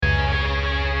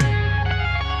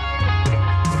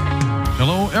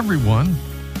Hello, everyone.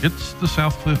 It's the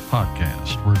Southcliff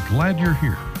Podcast. We're glad you're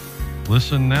here.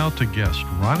 Listen now to guest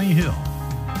Ronnie Hill.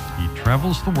 He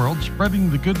travels the world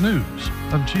spreading the good news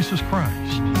of Jesus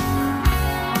Christ.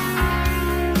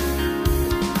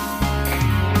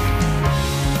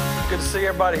 Good to see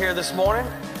everybody here this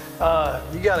morning.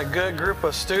 You got a good group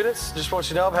of students. Just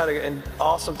want you to know I've had an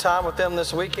awesome time with them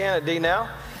this weekend at D Now.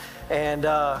 And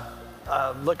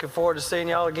looking forward to seeing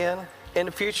y'all again in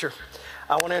the future.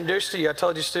 I want to introduce to you, I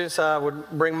told you students I would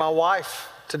bring my wife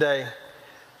today.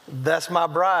 That's my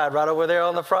bride right over there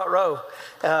on the front row.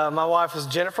 My wife is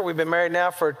Jennifer. We've been married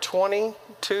now for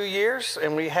 22 years,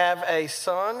 and we have a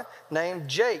son named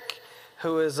Jake,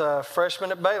 who is a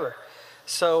freshman at Baylor.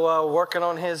 So working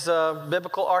on his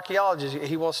biblical archaeology.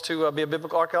 He wants to be a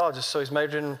biblical archaeologist, so he's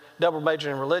double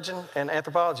majoring in religion and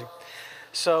anthropology.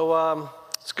 So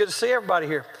it's good to see everybody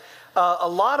here. A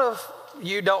lot of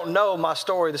you don't know my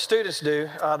story. The students do.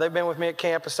 They've been with me at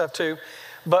camp and stuff too.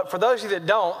 But for those of you that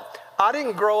don't, I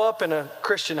didn't grow up in a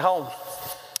Christian home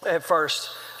at first.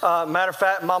 Matter of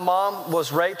fact, my mom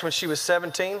was raped when she was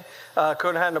 17.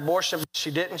 Couldn't have an abortion, but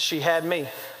she didn't. She had me.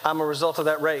 I'm a result of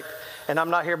that rape. And I'm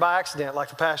not here by accident, like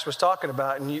the pastor was talking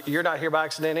about. And you're not here by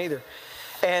accident either.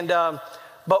 And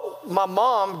but my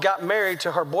mom got married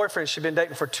to her boyfriend she'd been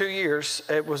dating for 2 years.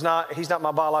 He's not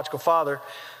my biological father.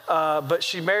 But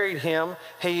she married him.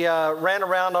 He ran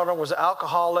around on her, was an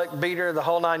alcoholic, beat her, the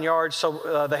whole 9 yards.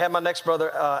 So they had my next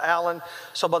brother, Alan.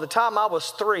 So by the time I was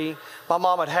 3, my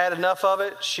mom had had enough of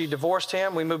it. She divorced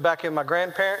him. We moved back in with my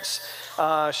grandparents.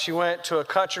 She went to a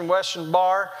country and western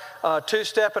bar,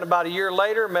 two-stepping. About a year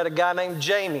later, met a guy named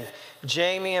Jamie.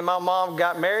 Jamie and my mom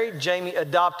got married. Jamie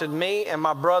adopted me and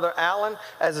my brother, Alan,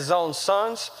 as his own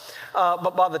sons.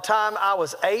 But by the time I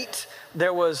was 8,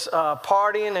 there was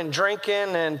partying and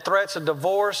drinking and threats of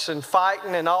divorce and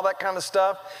fighting and all that kind of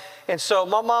stuff. And so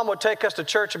my mom would take us to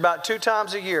church about 2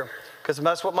 times a year because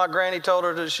that's what my granny told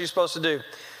her that she's supposed to do.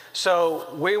 So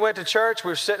we went to church. We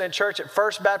were sitting in church at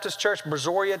First Baptist Church,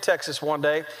 Brazoria, Texas one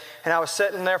day. And I was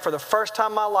sitting there for the first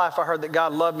time in my life. I heard that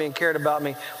God loved me and cared about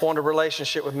me, wanted a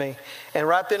relationship with me. And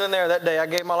right then and there that day, I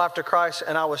gave my life to Christ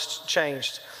and I was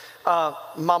changed. My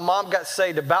mom got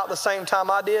saved about the same time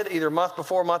I did, either a month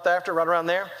before, a month after, right around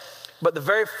there. But the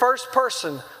very first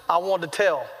person I wanted to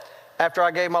tell after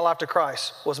I gave my life to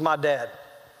Christ was my dad.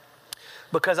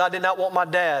 Because I did not want my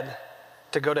dad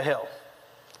to go to hell.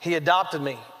 He adopted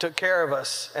me, took care of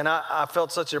us, and I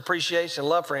felt such an appreciation and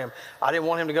love for him. I didn't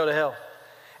want him to go to hell.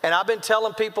 And I've been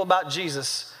telling people about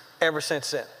Jesus ever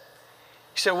since then.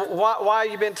 You say, why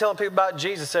have you been telling people about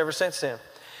Jesus ever since then?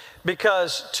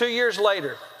 Because 2 years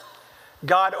later,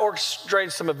 God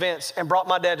orchestrated some events and brought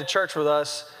my dad to church with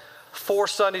us 4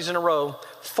 Sundays in a row.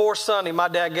 4 Sundays, my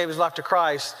dad gave his life to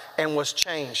Christ and was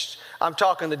changed. I'm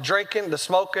talking the drinking, the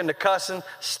smoking, the cussing,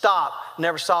 stop.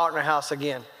 Never saw it in our house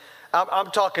again.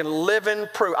 I'm talking living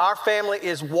proof. Our family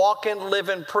is walking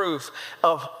living proof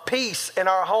of peace in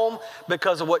our home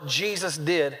because of what Jesus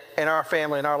did in our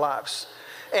family and our lives.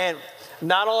 And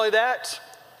not only that,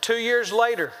 2 years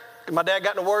later, my dad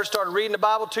got in the Word, started reading the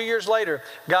Bible. 2 years later,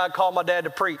 God called my dad to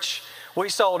preach. We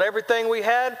sold everything we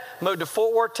had, moved to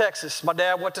Fort Worth, Texas. My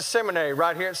dad went to seminary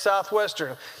right here at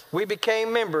Southwestern. We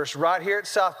became members right here at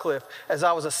Southcliff as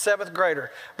I was a 7th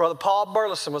grader. Brother Paul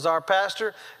Burleson was our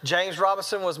pastor. James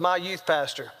Robinson was my youth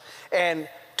pastor. And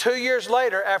 2 years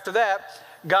later, after that,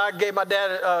 God gave my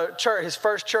dad his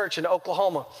first church in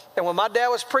Oklahoma. And when my dad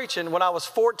was preaching, when I was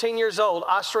 14 years old,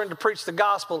 I started to preach the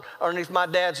gospel underneath my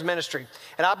dad's ministry.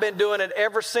 And I've been doing it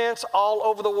ever since all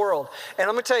over the world. And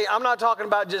let me tell you, I'm not talking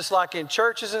about just like in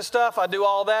churches and stuff. I do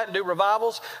all that and do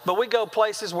revivals, but we go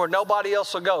places where nobody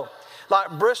else will go.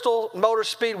 Like Bristol Motor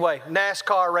Speedway,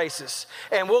 NASCAR races.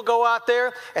 And we'll go out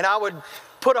there and I would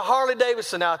put a Harley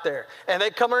Davidson out there, and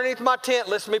they'd come underneath my tent,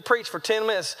 listen to me preach for 10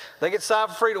 minutes. They get signed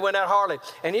for free to win that Harley.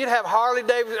 And you'd have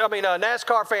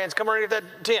NASCAR fans come underneath that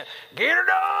tent. Get her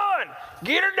done!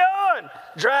 Get her done!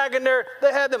 Dragging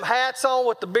they had them hats on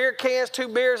with the beer cans, 2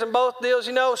 beers in both deals,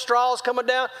 straws coming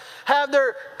down. Have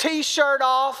their T-shirt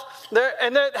off,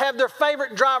 and they have their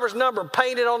favorite driver's number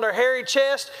painted on their hairy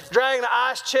chest, dragging an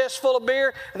ice chest full of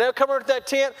beer, and they'll come under that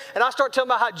tent, and I start telling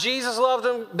them about how Jesus loved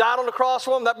them, died on the cross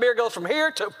for them. That beer goes from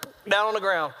here to down on the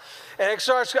ground. And I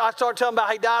start telling them about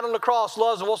how he died on the cross,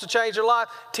 loves them, wants to change their life.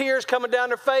 Tears coming down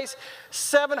their face.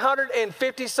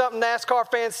 750-something NASCAR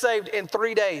fans saved in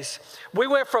 3 days. We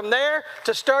went from there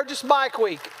to Sturgis Bike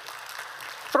Week.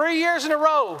 3 years in a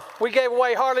row, we gave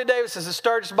away Harley Davidsons at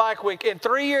Sturgis Bike Week. In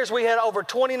 3 years, we had over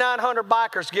 2,900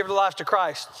 bikers give their lives to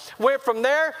Christ. Went from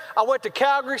there, I went to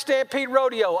Calgary Stampede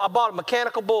Rodeo. I bought a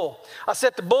mechanical bull. I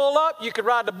set the bull up. You could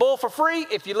ride the bull for free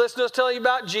if you listen to us tell you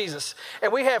about Jesus.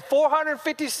 And we had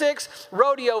 456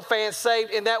 rodeo fans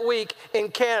saved in that week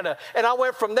in Canada. And I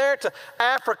went from there to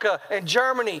Africa and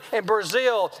Germany and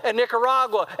Brazil and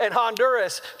Nicaragua and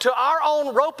Honduras to our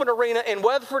own roping arena in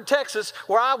Weatherford, Texas,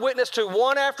 where I witnessed to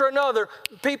one after another,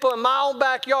 people in my own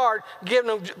backyard, telling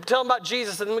them about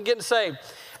Jesus and them getting saved.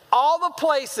 All the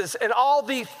places and all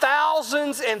the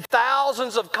thousands and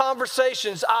thousands of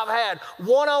conversations I've had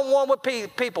one-on-one with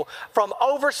people from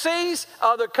overseas,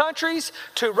 other countries,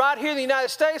 to right here in the United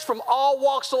States, from all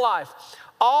walks of life.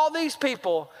 All these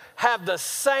people have the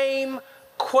same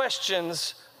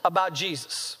questions about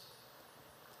Jesus.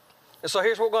 And so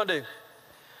here's what we're going to do.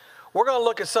 We're going to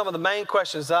look at some of the main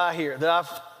questions that I hear,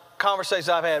 conversations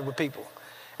I've had with people.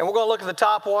 And we're going to look at the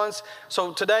top ones.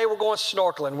 So today we're going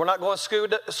snorkeling. We're not going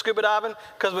scuba diving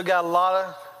because we've got a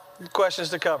lot of questions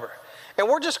to cover. And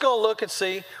we're just going to look and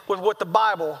see what the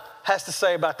Bible has to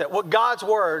say about that, what God's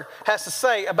Word has to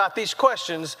say about these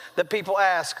questions that people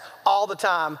ask all the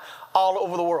time, all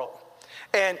over the world.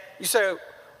 And you say,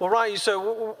 well, Ronnie,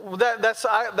 that's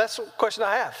a question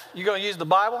I have. You're going to use the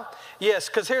Bible? Yes,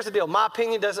 because here's the deal. My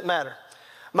opinion doesn't matter.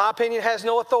 My opinion has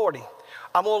no authority.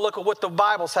 I'm going to look at what the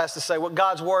Bible has to say, what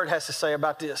God's Word has to say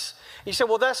about this. You say,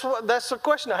 well, that's the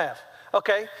question I have.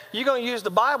 Okay, you're going to use the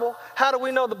Bible. How do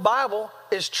we know the Bible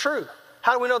is true?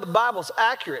 How do we know the Bible's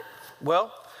accurate?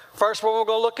 Well, first one we're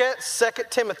going to look at, 2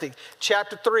 Timothy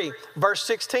chapter 3, verse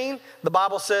 16. The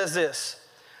Bible says this: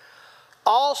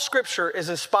 all Scripture is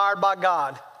inspired by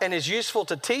God and is useful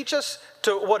to teach us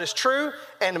to what is true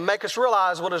and to make us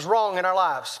realize what is wrong in our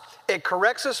lives. It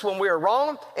corrects us when we are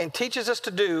wrong and teaches us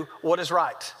to do what is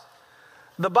right.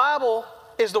 The Bible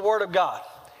is the Word of God.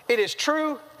 It is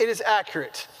true. It is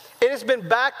accurate. It has been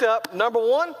backed up, number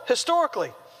one,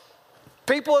 historically.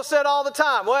 People have said all the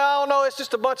time, well, I don't know, it's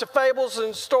just a bunch of fables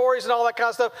and stories and all that kind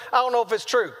of stuff. I don't know if it's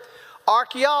true.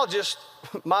 Archaeologists,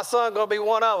 my son's going to be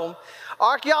one of them,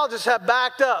 archaeologists have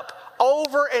backed up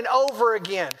over and over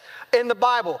again in the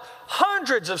Bible.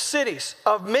 Hundreds of cities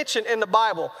of mention in the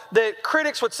Bible that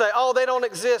critics would say, oh, they don't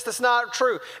exist, that's not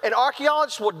true. And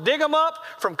archaeologists will dig them up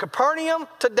from Capernaum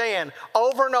to Dan,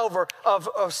 over and over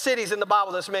of cities in the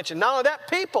Bible that's mentioned. Not only that,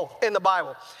 people in the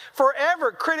Bible.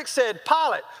 Forever, critics said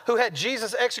Pilate, who had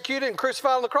Jesus executed and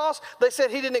crucified on the cross, they said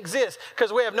he didn't exist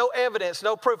because we have no evidence,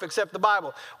 no proof except the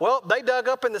Bible. Well, they dug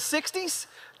up in the 60s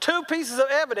 2 pieces of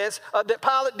evidence that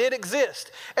Pilate did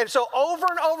exist. And so over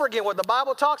and over again, what the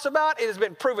Bible talks about, it has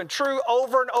been proven true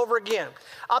over and over again.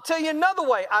 I'll tell you another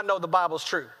way I know the Bible's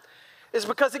true. It's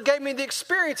because it gave me the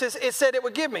experiences it said it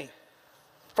would give me.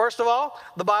 First of all,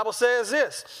 the Bible says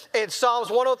this. In Psalms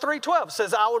 103:12,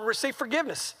 says, I would receive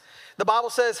forgiveness. The Bible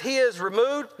says he has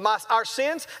removed our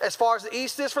sins as far as the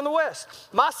east is from the west.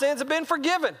 My sins have been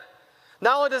forgiven.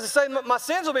 Not only does it say my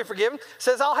sins will be forgiven, it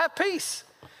says I'll have peace.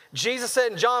 Jesus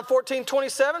said in John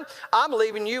 14:27, I'm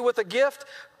leaving you with a gift,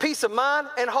 peace of mind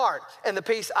and heart. And the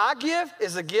peace I give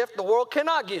is a gift the world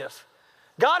cannot give.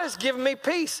 God has given me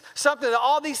peace, something that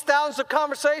all these thousands of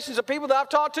conversations of people that I've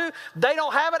talked to, they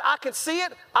don't have it. I can see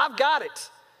it. I've got it.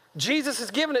 Jesus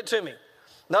has given it to me.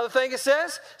 Another thing it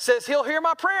says he'll hear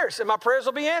my prayers and my prayers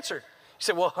will be answered. You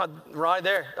say, well, right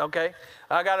there, okay.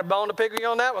 I got a bone to pick with you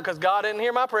on that one because God didn't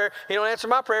hear my prayer. He don't answer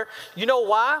my prayer. You know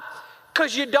why?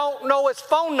 Because you don't know his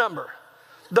phone number.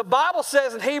 The Bible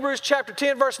says in Hebrews chapter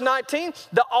 10, verse 19,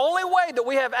 the only way that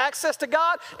we have access to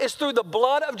God is through the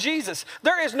blood of Jesus.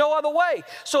 There is no other way.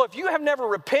 So if you have never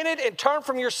repented and turned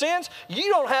from your sins, you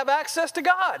don't have access to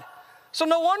God. So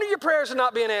no wonder your prayers are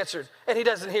not being answered and he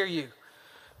doesn't hear you.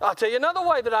 I'll tell you another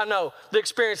way that I know the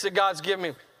experience that God's given me.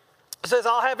 It says,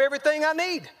 I'll have everything I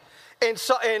need. In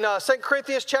 2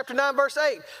 Corinthians chapter 9, verse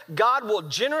 8, God will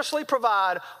generously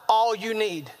provide all you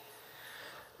need.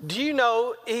 Do you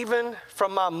know, even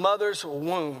from my mother's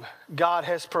womb, God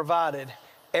has provided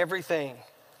everything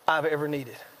I've ever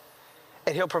needed.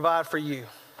 And he'll provide for you.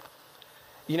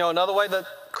 You know, another way that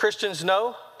Christians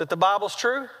know that the Bible's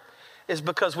true is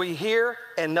because we hear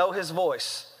and know his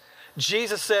voice.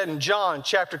 Jesus said in John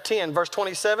chapter 10, verse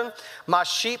 27, my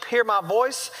sheep hear my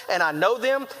voice, and I know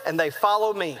them, and they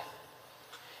follow me.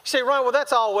 You say, Ronnie, well,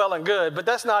 that's all well and good, but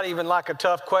that's not even like a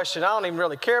tough question. I don't even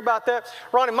really care about that.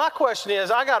 Ronnie, my question is,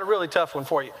 I got a really tough one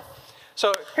for you.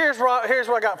 So here's what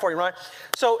I got for you, Ronnie.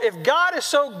 So if God is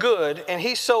so good and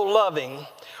he's so loving,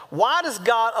 why does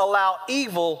God allow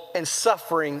evil and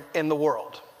suffering in the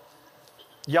world?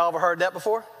 Y'all ever heard that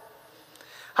before?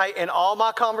 Hey, in all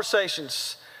my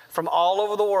conversations, from all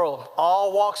over the world,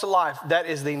 all walks of life, that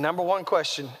is the number one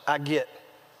question I get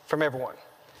from everyone.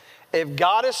 If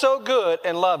God is so good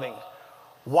and loving,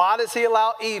 why does he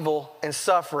allow evil and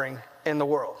suffering in the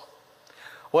world?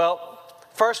 Well,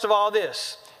 first of all,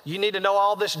 you need to know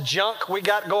all this junk we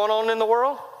got going on in the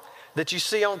world that you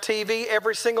see on TV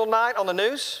every single night on the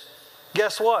news.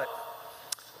 Guess what?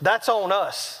 That's on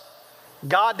us.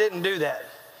 God didn't do that.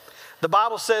 The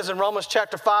Bible says in Romans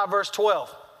chapter 5, verse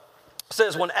 12, it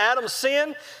says, when Adam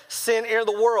sinned, sin entered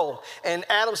the world. And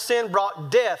Adam's sin brought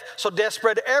death. So death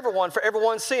spread to everyone, for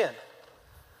everyone's sin.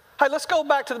 Hey, let's go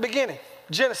back to the beginning.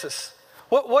 Genesis.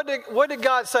 What did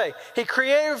God say? He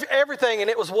created everything, and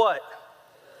it was what?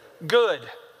 Good.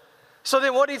 So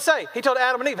then what did he say? He told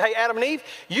Adam and Eve, hey, Adam and Eve,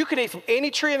 you can eat from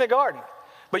any tree in the garden,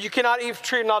 but you cannot eat from the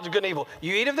tree of knowledge of good and evil.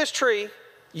 You eat of this tree,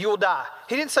 you will die.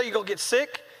 He didn't say you're going to get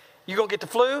sick, you're going to get the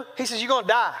flu. He says you're going to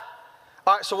die.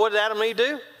 All right, so what did Adam and Eve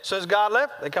do? As soon as God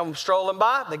left, they come strolling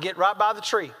by. They get right by the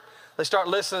tree. They start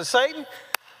listening to Satan.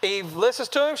 Eve listens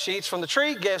to him. She eats from the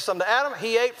tree, gave some to Adam.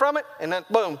 He ate from it, and then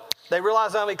boom, they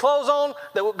realize they don't have any clothes on.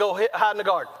 They would go hide in the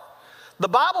garden. The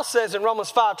Bible says in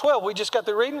Romans 5:12, we just got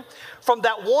through reading, from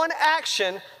that one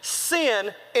action,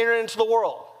 sin entered into the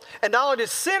world. And not only did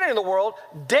sin enter in the world,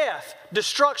 death,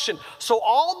 destruction. So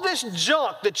all this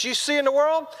junk that you see in the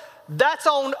world, that's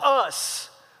on us.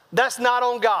 That's not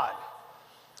on God.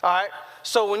 All right?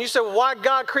 So when you say, well, why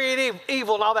God created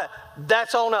evil and all that,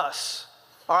 that's on us.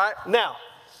 All right? Now,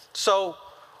 so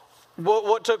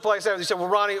what took place there? You said, well,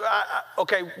 Ronnie,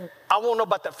 okay, I want to know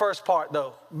about that first part,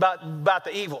 though, about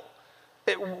the evil.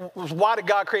 Why did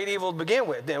God create evil to begin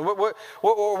with then?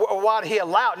 Why did he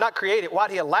allow it? Not create it. Why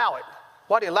did he allow it?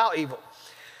 Why did he allow evil?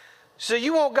 So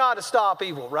you want God to stop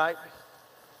evil, right?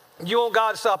 You want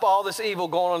God to stop all this evil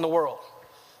going on in the world.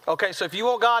 Okay, so if you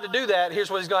want God to do that, here's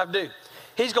what he's going to have to do.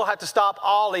 He's going to have to stop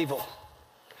all evil.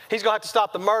 He's going to have to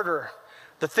stop the murderer,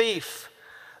 the thief,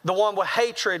 the one with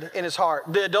hatred in his heart,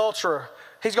 the adulterer.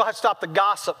 He's going to have to stop the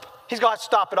gossip. He's going to have to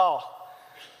stop it all.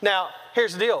 Now,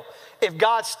 here's the deal. If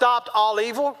God stopped all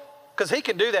evil, because he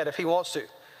can do that if he wants to.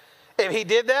 If he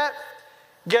did that,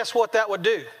 guess what that would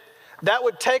do? That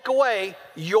would take away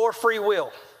your free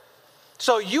will.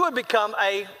 So you would become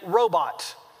a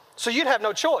robot. So you'd have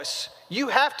no choice. You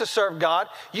have to serve God.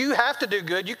 You have to do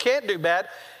good. You can't do bad.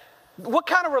 What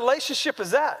kind of relationship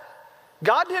is that?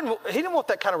 He didn't want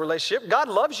that kind of relationship. God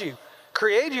loves you,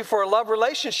 created you for a love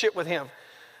relationship with him.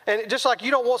 And just like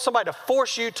you don't want somebody to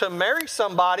force you to marry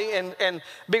somebody and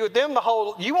be with them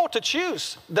you want to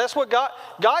choose. That's what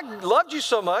God loved you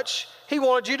so much, he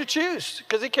wanted you to choose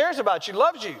because he cares about you,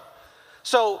 loves you.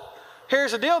 So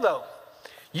here's the deal though.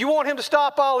 You want him to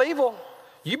stop all evil,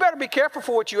 you better be careful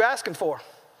for what you're asking for.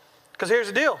 Because here's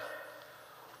the deal.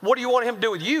 What do you want him to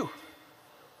do with you?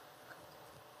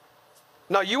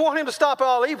 No, you want him to stop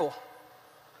all evil.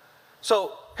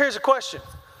 So here's a question.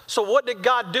 So what did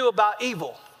God do about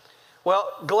evil? Well,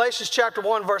 Galatians chapter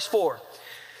 1, verse 4.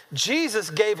 Jesus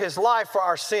gave his life for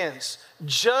our sins,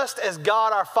 just as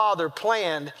God our Father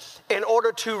planned in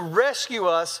order to rescue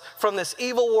us from this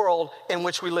evil world in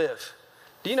which we live.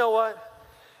 Do you know what?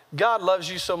 God loves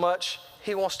you so much,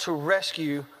 he wants to rescue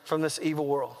you from this evil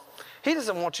world. He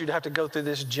doesn't want you to have to go through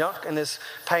this junk and this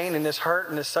pain and this hurt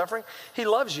and this suffering. He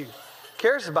loves you,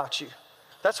 cares about you.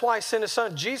 That's why he sent his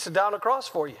son Jesus down on the cross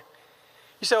for you.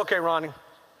 You say, okay, Ronnie,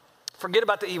 forget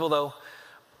about the evil though.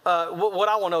 What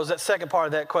I want to know is that second part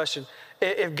of that question.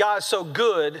 If God's so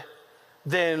good,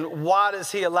 then why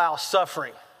does he allow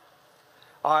suffering?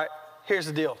 All right, here's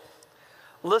the deal.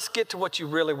 Let's get to what you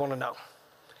really want to know.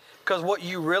 Because what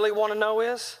you really want to know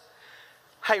is,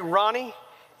 hey, Ronnie,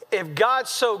 if God's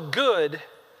so good,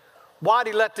 why'd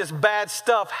he let this bad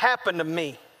stuff happen to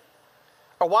me?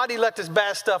 Or why'd he let this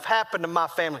bad stuff happen to my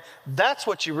family? That's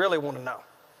what you really want to know.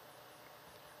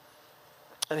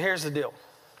 And here's the deal.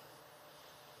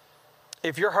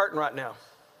 If you're hurting right now,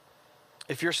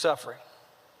 if you're suffering,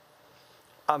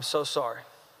 I'm so sorry.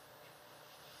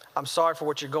 I'm sorry for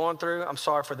what you're going through. I'm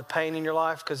sorry for the pain in your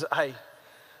life because, hey,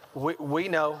 we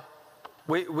know.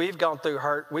 We've gone through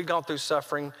hurt. We've gone through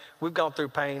suffering. We've gone through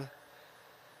pain.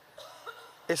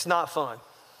 It's not fun.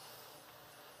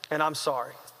 And I'm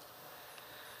sorry.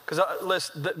 Because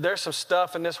listen, there's some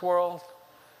stuff in this world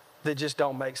that just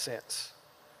don't make sense.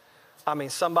 I mean,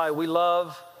 somebody we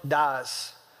love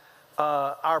dies.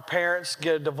 Our parents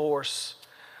get a divorce.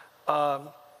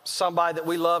 Somebody that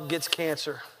we love gets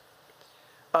cancer.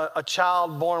 A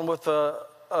child born with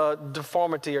a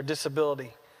deformity or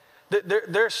disability.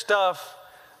 There's stuff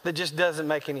that just doesn't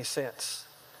make any sense.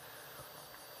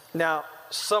 Now,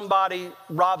 somebody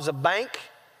robs a bank,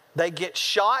 they get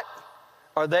shot,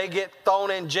 or they get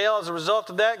thrown in jail as a result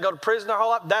of that, go to prison their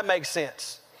whole life, that makes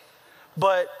sense.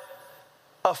 But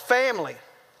a family,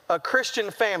 a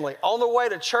Christian family, on their way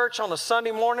to church on a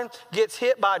Sunday morning, gets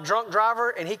hit by a drunk driver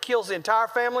and he kills the entire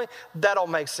family, that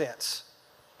don't make sense.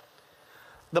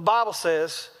 The Bible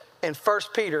says in 1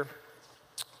 Peter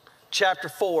chapter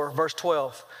 4, verse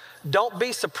 12, don't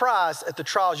be surprised at the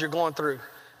trials you're going through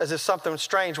as if something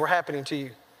strange were happening to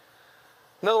you.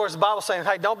 In other words, the Bible's saying,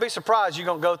 hey, don't be surprised you're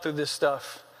going to go through this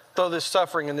stuff, through this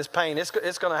suffering and this pain. It's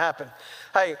going to happen.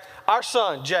 Hey, our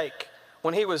son, Jake,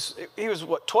 when he was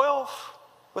what, 12?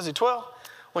 Was he 12?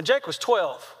 When Jake was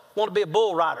 12, wanted to be a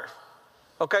bull rider.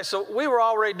 Okay, so we were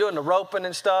already doing the roping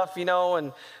and stuff, you know,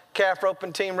 and calf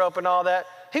roping, team roping, all that.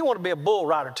 He wanted to be a bull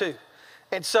rider too.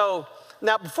 And so,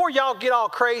 now before y'all get all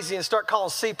crazy and start calling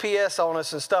CPS on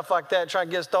us and stuff like that, trying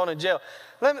to get us thrown in jail,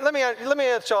 let me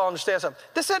let y'all understand something.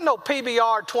 This isn't no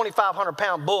PBR 2,500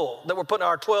 pound bull that we're putting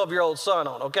our 12-year-old son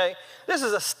on, okay? This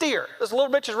is a steer. This is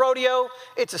Little Bitch's rodeo.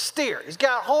 It's a steer. He's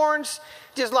got horns,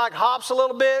 just like hops a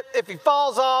little bit. If he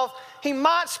falls off, he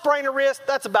might sprain a wrist.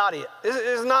 That's about it.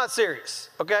 It's not serious,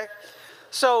 okay?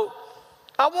 So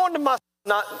I wanted my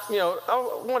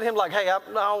I wanted him like, hey, I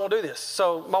don't want to do this.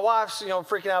 So my wife's,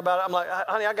 freaking out about it. I'm like,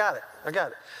 honey, I got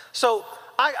it. So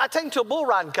I take him to a bull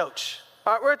riding coach.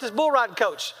 All right, we're at this bull riding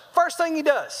coach. First thing he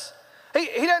does,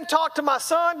 he doesn't talk to my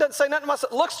son, doesn't say nothing to my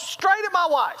son, looks straight at my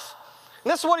wife.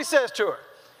 And this is what he says to her.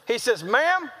 He says,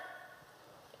 ma'am,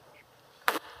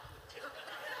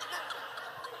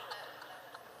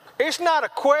 it's not a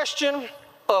question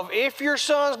of if your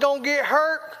son's going to get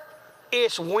hurt,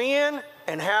 it's when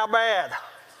and how bad.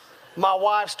 My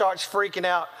wife starts freaking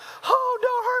out. Oh,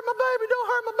 don't hurt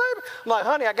my baby. I'm like,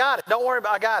 honey, I got it. Don't worry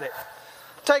about it. I got it.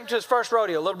 Take him to his first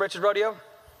rodeo, Little Britches rodeo.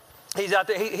 He's out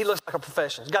there. He looks like a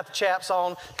professional. He's got the chaps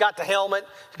on, got the helmet,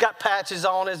 got patches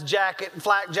on his jacket,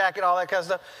 flak jacket, all that kind of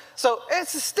stuff. So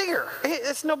it's a steer.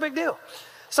 It's no big deal.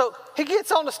 So he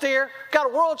gets on the steer, got a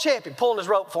world champion pulling his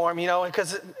rope for him,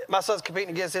 because my son's competing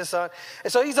against his son.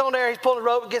 And so he's on there, he's pulling the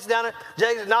rope, gets down there,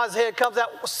 Jake nods his head, comes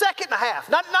out, second and a half,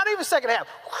 not even second half.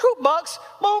 Whoop, bucks,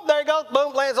 boom, there he goes,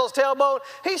 boom, lands on his tailbone.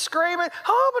 He's screaming,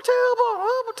 oh,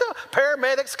 my tailbone.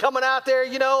 Paramedics coming out there,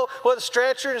 with a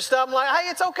stretcher and stuff. I'm like, hey,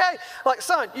 it's okay. Like,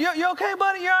 son, you okay,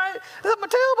 buddy? You all right? My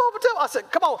tailbone. I said,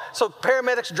 come on. So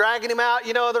paramedics dragging him out,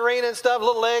 the arena and stuff,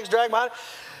 little legs dragging behind him.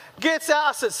 Gets out.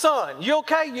 I said, son, you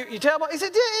okay? You tailbone? He said,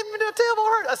 yeah, the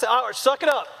tailbone hurt. I said, all right, suck it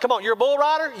up. Come on, you're a bull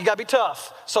rider. You got to be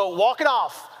tough. So walk it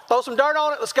off. Throw some dirt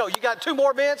on it. Let's go. You got 2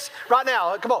 more events right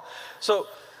now. Come on. So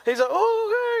he's like,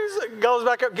 oh, okay. He goes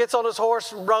back up, gets on his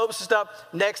horse, ropes and stuff.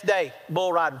 Next day,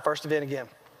 bull riding, first event again.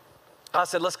 I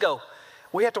said, let's go.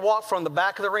 We have to walk from the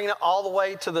back of the arena all the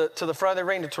way to the front of the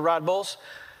arena to ride bulls.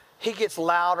 He gets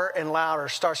louder and louder,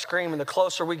 starts screaming the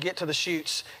closer we get to the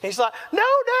chutes. He's like, no,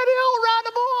 Daddy, I'll ride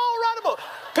the bull, I'll ride the bull.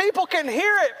 People can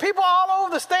hear it. People all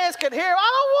over the stands can hear it.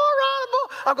 I don't want to ride a bull.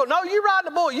 I go, no, you ride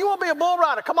the bull. You want to be a bull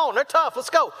rider. Come on, they're tough.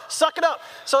 Let's go. Suck it up.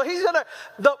 So he's going to,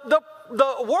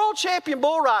 the world champion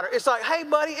bull rider is like, hey,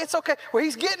 buddy, it's okay. Well,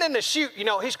 he's getting in the chute.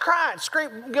 He's crying,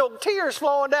 screaming, tears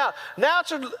flowing down.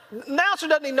 Announcer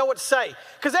doesn't even know what to say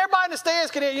because everybody in the stands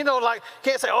can hear,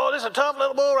 can't say, oh, this is a tough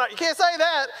little bull rider. You can't say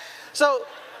that. So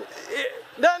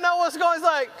doesn't know what's going on. He's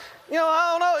like,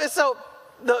 I don't know. And so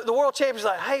the world champion's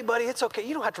like, hey, buddy, it's okay.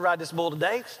 You don't have to ride this bull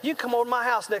today. You can come over to my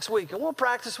house next week, and we'll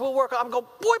practice. We'll work. I'm going,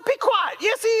 boy, be quiet.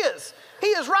 Yes, he is. He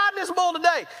is riding this bull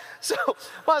today. So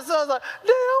my son's like, Dad,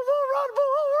 I want to ride a bull.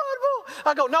 I want to ride a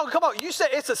bull. I go, no, come on. You said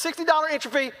it's a $60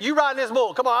 entry fee. You riding this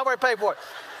bull. Come on, I've already paid for it.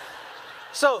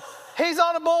 So he's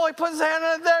on the bull. He puts his hand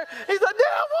in there. He's like, Dad,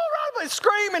 I want to ride a bull. He's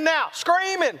screaming now.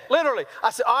 Screaming, literally. I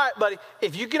said, all right, buddy,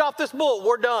 if you get off this bull,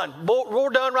 we're done. We're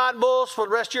done riding bulls for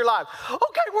the rest of your life.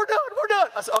 Okay, we're done.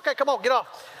 I said, okay, come on, get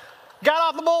off. Got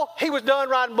off the bull. He was done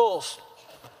riding bulls.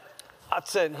 I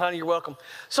said, honey, you're welcome.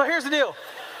 So here's the deal.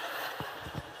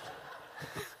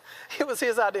 It was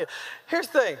his idea. Here's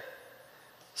the thing.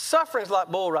 Suffering's like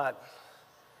bull riding.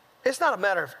 It's not a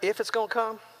matter of if it's going to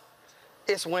come.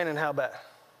 It's when and how bad.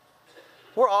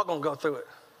 We're all going to go through it.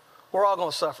 We're all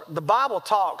going to suffer. The Bible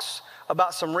talks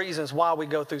about some reasons why we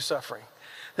go through suffering.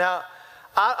 Now,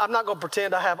 I'm not going to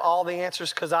pretend I have all the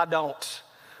answers because I don't.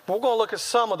 But we're going to look at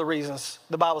some of the reasons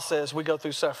the Bible says we go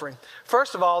through suffering.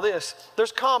 First of all, there's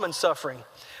common suffering.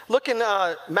 Look in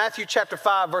Matthew chapter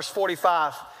 5, verse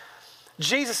 45.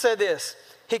 Jesus said this,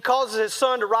 he causes his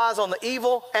sun to rise on the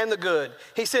evil and the good.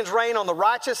 He sends rain on the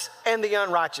righteous and the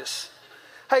unrighteous.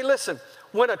 Hey, listen,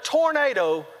 when a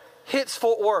tornado hits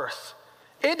Fort Worth,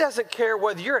 it doesn't care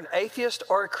whether you're an atheist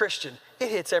or a Christian. It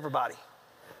hits everybody.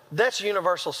 That's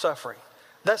universal suffering.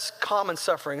 That's common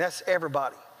suffering. That's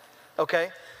everybody. Okay?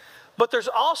 But there's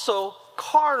also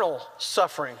carnal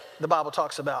suffering the Bible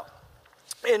talks about.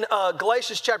 In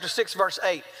Galatians chapter 6, verse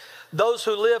 8, those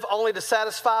who live only to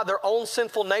satisfy their own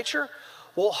sinful nature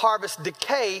will harvest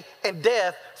decay and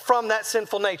death from that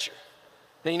sinful nature.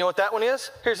 Now, you know what that one is?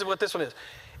 Here's what this one is.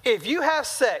 If you have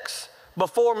sex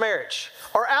before marriage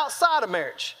or outside of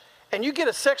marriage and you get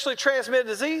a sexually transmitted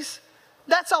disease,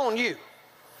 that's on you.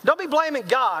 Don't be blaming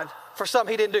God for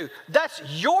something he didn't do. That's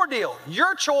your deal,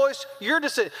 your choice, your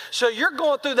decision. So you're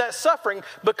going through that suffering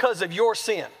because of your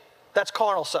sin. That's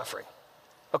carnal suffering,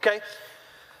 okay?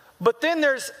 But then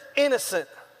there's innocent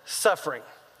suffering.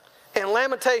 In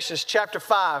Lamentations chapter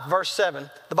 5, verse 7,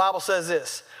 the Bible says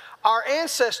this, our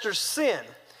ancestors sinned,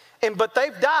 but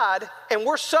they've died and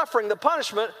we're suffering the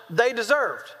punishment they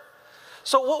deserved.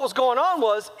 So what was going on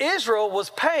was Israel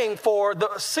was paying for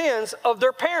the sins of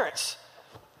their parents.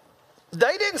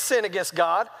 They didn't sin against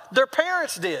God, their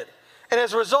parents did. And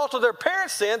as a result of their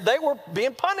parents' sin, they were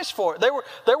being punished for it.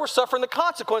 They were suffering the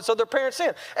consequence of their parents'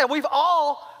 sin. And we've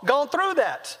all gone through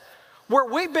that, where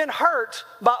we've been hurt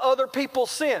by other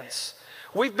people's sins.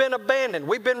 We've been abandoned,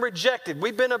 we've been rejected,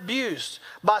 we've been abused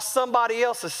by somebody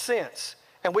else's sins.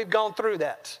 And we've gone through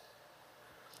that.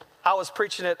 I was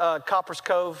preaching at Coppers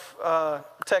Cove,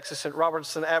 Texas at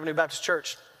Robertson Avenue Baptist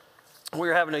Church. We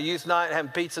were having a youth night,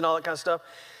 having pizza and all that kind of stuff.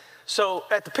 So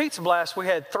at the Pizza Blast, we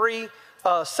had 3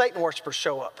 Satan worshipers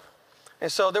show up.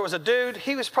 And so there was a dude,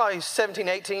 he was probably 17,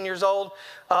 18 years old,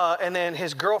 and then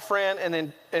his girlfriend,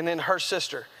 and then her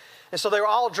sister. And so they were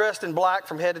all dressed in black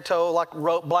from head to toe, like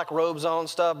black robes on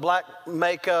stuff, black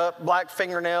makeup, black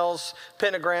fingernails,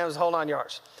 pentagrams, the whole 9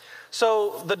 yards.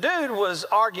 So the dude was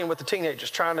arguing with the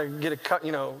teenagers, trying to get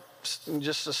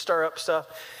just to stir up stuff.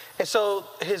 And so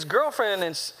his girlfriend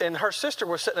and her sister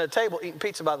were sitting at a table eating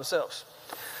pizza by themselves.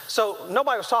 So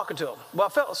nobody was talking to him. Well, I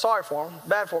felt sorry for him,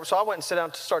 bad for him, so I went and sat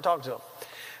down to start talking to him.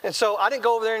 And so I didn't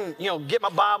go over there and, get my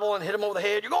Bible and hit him over the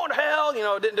head. You're going to hell,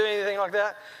 didn't do anything like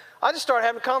that. I just started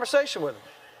having a conversation with him.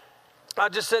 I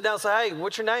just sat down and said, hey,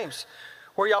 what's your names?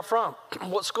 Where y'all from?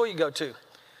 What school you go to?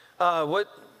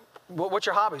 What's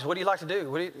your hobbies? What do you like to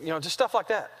do? Just stuff like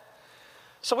that.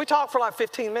 So we talked for like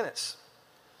 15 minutes.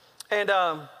 And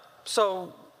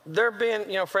so they're being,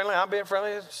 friendly. I'm being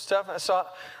friendly and stuff. So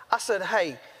I said,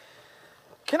 hey,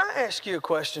 can I ask you a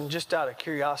question just out of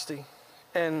curiosity?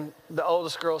 And the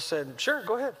oldest girl said, sure,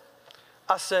 go ahead.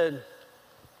 I said,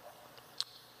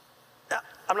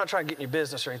 I'm not trying to get in your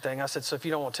business or anything. I said, so if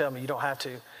you don't want to tell me, you don't have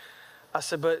to. I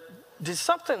said, but did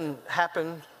something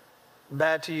happen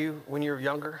bad to you when you were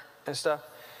younger and stuff?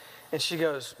 And she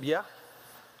goes, yeah.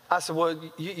 I said, well,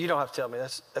 you don't have to tell me.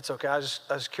 That's okay. I was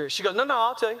just curious. She goes, no,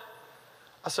 I'll tell you.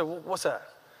 I said, well, what's that?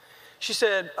 She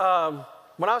said,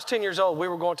 when I was 10 years old, we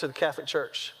were going to the Catholic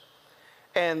church.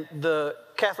 And the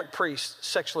Catholic priest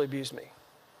sexually abused me.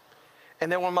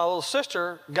 And then when my little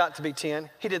sister got to be 10,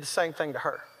 he did the same thing to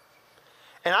her.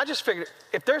 And I just figured,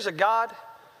 if there's a God,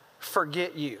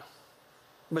 forget you.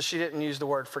 But she didn't use the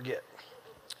word forget.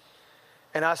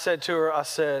 And I said to her,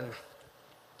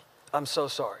 I'm so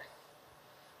sorry.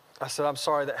 I said, I'm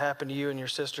sorry that happened to you and your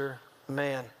sister.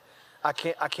 Man, I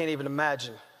can't even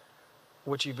imagine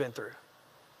what you've been through.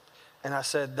 And I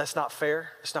said, that's not fair.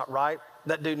 It's not right.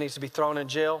 That dude needs to be thrown in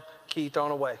jail, key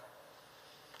thrown away.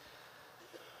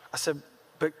 I said,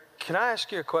 but can I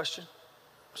ask you a question?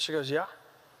 She goes, yeah.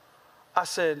 I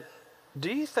said,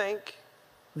 do you think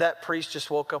that priest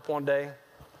just woke up one day,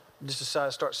 just decided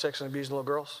to start sexually abusing little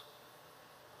girls?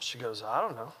 She goes, I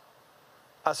don't know.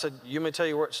 I said, you want me to tell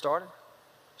you where it started?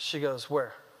 She goes,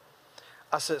 where?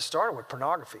 I said, it started with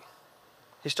pornography.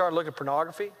 He started looking at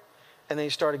pornography, and then he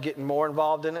started getting more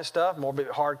involved in that stuff, more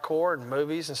hardcore and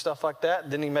movies and stuff like that.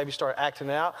 Then he maybe started acting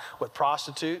out with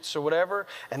prostitutes or whatever,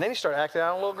 and then he started acting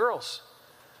out on little girls.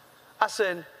 I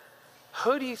said,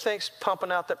 who do you think's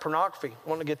pumping out that pornography,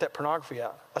 wanting to get that pornography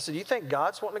out? I said, do you think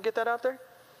God's wanting to get that out there?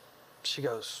 She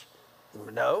goes,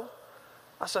 no.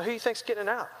 I said, who do you think's getting it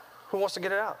out? Who wants to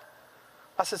get it out?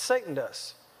 I said, Satan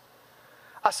does.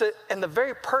 I said, and the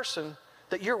very person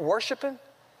that you're worshiping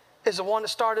is the one that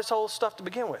started this whole stuff to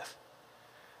begin with.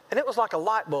 And it was like a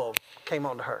light bulb came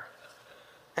onto her.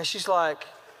 And she's like,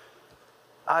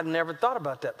 I'd never thought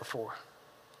about that before.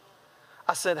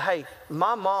 I said, hey,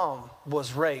 my mom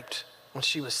was raped when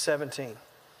she was 17.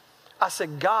 I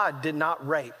said, God did not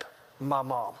rape my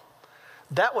mom.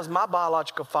 That was my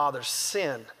biological father's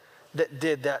sin that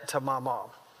did that to my mom.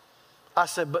 I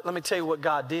said, but let me tell you what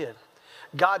God did.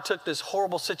 God took this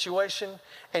horrible situation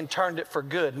and turned it for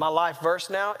good. My life verse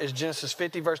now is Genesis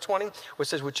 50, verse 20, which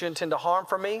says, what you intend to harm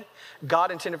for me,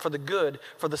 God intended for the good,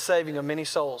 for the saving of many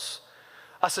souls.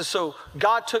 I said, so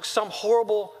God took some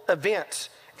horrible event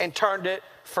and turned it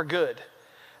for good.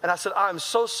 And I said, I'm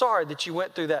so sorry that you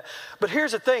went through that. But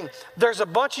here's the thing. There's a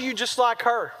bunch of you just like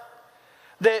her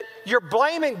that you're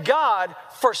blaming God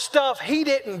for stuff he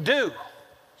didn't do.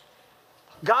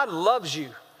 God loves you,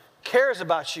 cares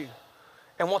about you,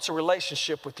 and wants a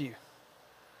relationship with you.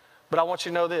 But I want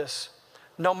you to know this.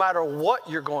 No matter what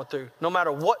you're going through, no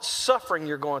matter what suffering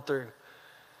you're going through,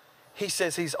 he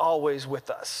says he's always with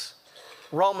us.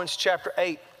 Romans chapter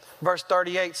 8, verse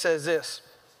 38 says this.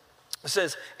 It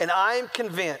says, and I am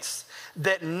convinced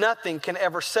that nothing can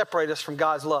ever separate us from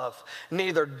God's love.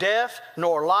 Neither death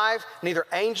nor life, neither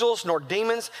angels nor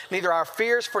demons, neither our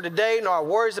fears for today nor our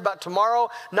worries about tomorrow,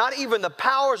 not even the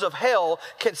powers of hell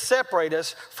can separate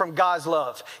us from God's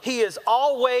love. He is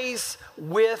always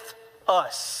with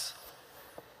us.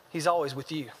 He's always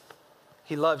with you.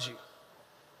 He loves you,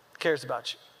 cares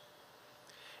about you.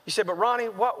 You say, but Ronnie,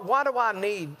 why do I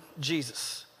need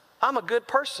Jesus? I'm a good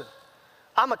person.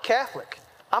 I'm a Catholic.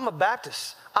 I'm a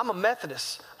Baptist. I'm a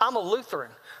Methodist. I'm a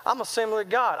Lutheran. I'm a Assembly of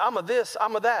God. I'm a this.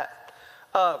 I'm a that.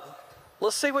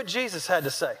 Let's see what Jesus had to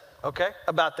say, okay,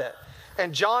 about that.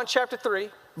 In John chapter 3,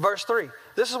 verse 3,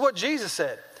 this is what Jesus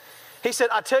said. He said,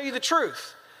 I tell you the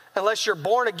truth. Unless you're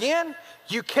born again,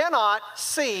 you cannot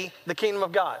see the kingdom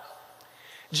of God.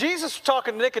 Jesus was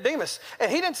talking to Nicodemus, and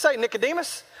he didn't say,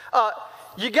 Nicodemus,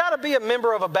 you got to be a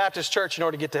member of a Baptist church in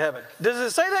order to get to heaven. Does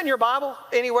it say that in your Bible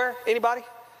anywhere? Anybody?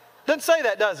 Doesn't say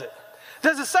that, does it?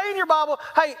 Does it say in your Bible,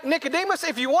 hey, Nicodemus,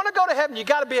 if you want to go to heaven, you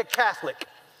got to be a Catholic?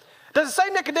 Does it say,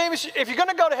 Nicodemus, if you're going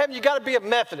to go to heaven, you got to be a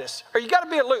Methodist or you got to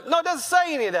be a Lutheran? No, it doesn't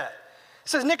say any of that. It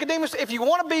says, Nicodemus, if you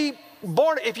want to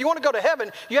go to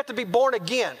heaven, you have to be born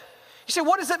again. You say,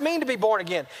 what does it mean to be born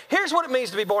again? Here's what it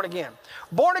means to be born again.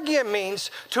 Born again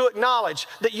means to acknowledge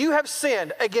that you have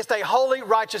sinned against a holy,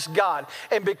 righteous God.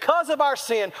 And because of our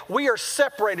sin, we are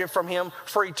separated from him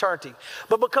for eternity.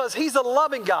 But because he's a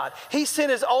loving God, he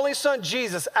sent his only son,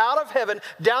 Jesus, out of heaven,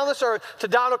 down this earth, to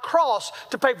die on a cross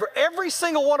to pay for every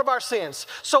single one of our sins.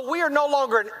 So we are no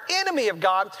longer an enemy of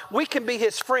God. We can be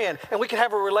his friend and we can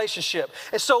have a relationship.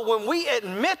 And so when we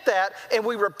admit that and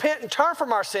we repent and turn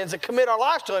from our sins and commit our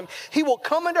lives to him, he will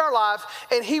come into our life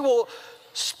and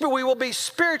we will be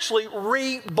spiritually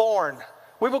reborn.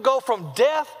 We will go from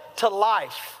death to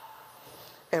life.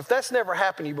 And if that's never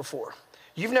happened to you before,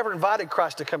 you've never invited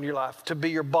Christ to come to your life, to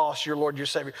be your boss, your Lord, your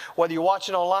Savior, whether you're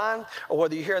watching online or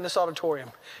whether you're here in this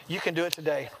auditorium, you can do it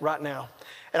today, right now.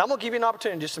 And I'm going to give you an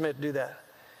opportunity in just a minute to do that.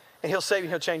 And he'll save you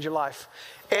and he'll change your life.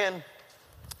 And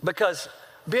because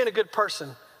being a good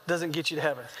person doesn't get you to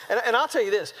heaven. And I'll tell you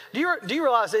this, do you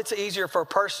realize it's easier for a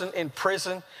person in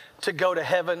prison to go to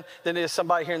heaven than it is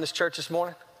somebody here in this church this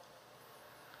morning?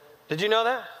 Did you know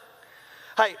that?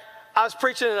 Hey, I was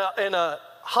preaching in a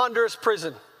Honduras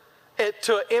prison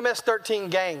to an MS-13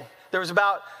 gang. There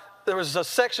was a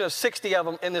section of 60 of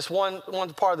them in this one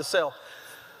part of the cell.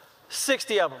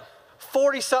 60 of them.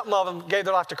 40-something of them gave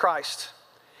their life to Christ.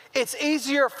 It's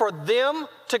easier for them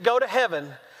to go to heaven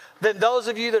than those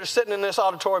of you that are sitting in this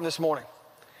auditorium this morning.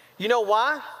 You know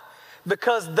why?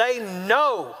 Because they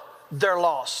know they're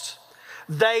lost.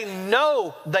 They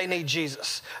know they need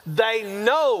Jesus. They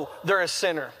know they're a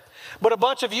sinner. But a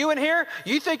bunch of you in here,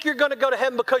 you think you're going to go to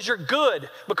heaven because you're good,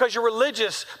 because you're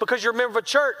religious, because you're a member of a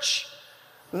church.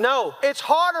 No, it's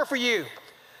harder for you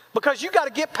because you got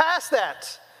to get past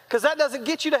that, because that doesn't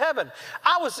get you to heaven.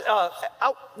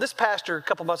 This pastor a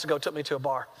couple months ago took me to a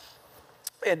bar,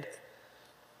 and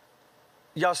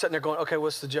y'all sitting there going, okay,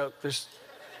 what's the joke? There's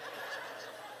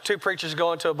two preachers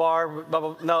going to a bar. Blah,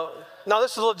 blah, blah. No,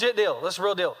 this is a legit deal. This is a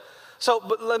real deal. So,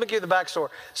 but let me give you the backstory.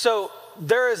 So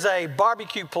there is a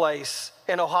barbecue place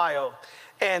in Ohio,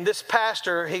 and this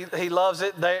pastor, he loves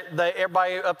it.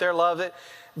 Everybody up there loves it.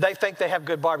 They think they have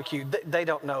good barbecue. They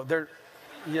don't know. They're,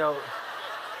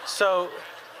 So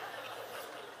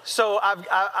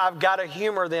I've got to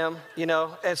humor them,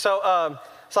 and so.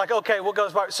 It's like, okay, we'll go.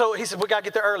 So he said, we got to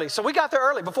get there early. So we got there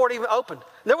early before it even opened.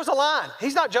 There was a line.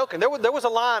 He's not joking. There was a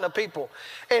line of people.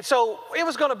 And so it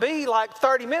was going to be like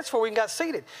 30 minutes before we got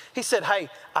seated. He said, hey,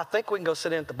 I think we can go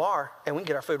sit in at the bar and we can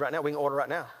get our food right now. We can order right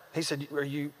now. He said, are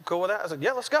you cool with that? I said,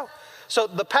 yeah, let's go. So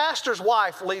the pastor's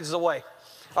wife leads the way.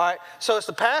 All right, so it's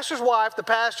the pastor's wife, the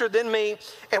pastor, then me,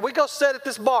 and we go sit at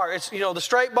this bar. It's, the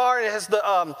straight bar, and it has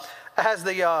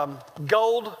the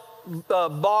gold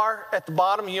bar at the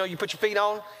bottom, you put your feet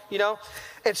on,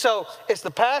 and so it's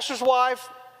the pastor's wife,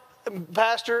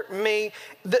 pastor, me,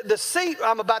 the seat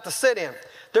I'm about to sit in.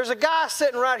 There's a guy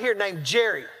sitting right here named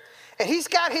Jerry, and he's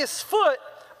got his foot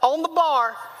on the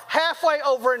bar halfway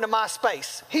over into my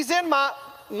space. He's in my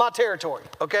territory,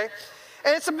 okay?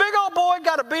 And it's a big old boy,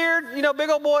 got a beard, you know, big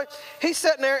old boy. He's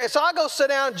sitting there, and so I go sit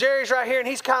down. Jerry's right here, and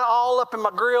he's kind of all up in my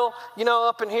grill, you know,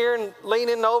 up in here and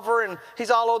leaning over, and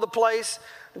he's all over the place.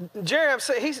 Jerry,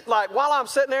 he's like, while I'm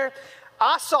sitting there,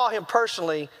 I saw him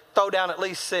personally throw down at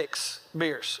least 6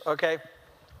 beers, okay?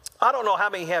 I don't know how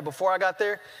many he had before I got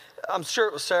there. I'm sure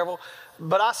it was several,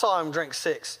 but I saw him drink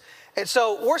 6. And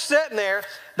so we're sitting there.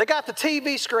 They got the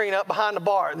TV screen up behind the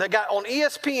bar, and they got on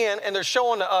ESPN, and they're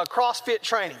showing the CrossFit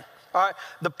training. All right.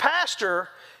 The pastor,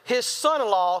 his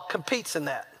son-in-law, competes in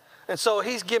that. And so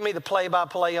he's giving me the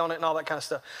play-by-play on it and all that kind of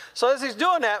stuff. So as he's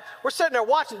doing that, we're sitting there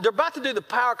watching. They're about to do the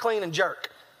power clean and jerk,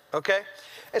 okay?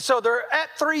 And so they're at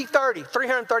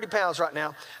 330 pounds right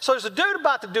now. So there's a dude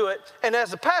about to do it, and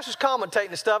as the pastor's commentating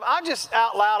and stuff, I just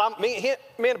out loud, me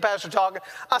and the pastor talking,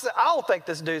 I said, I don't think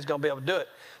this dude's going to be able to do it.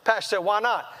 Pastor said, why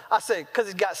not? I said, because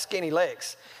he's got skinny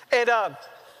legs. And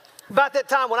about that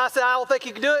time when I said I don't think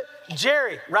he can do it,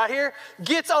 Jerry right here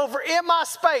gets over in my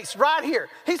space right here.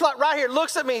 He's like right here,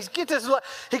 looks at me,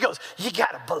 he goes, you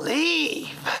got to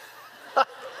believe.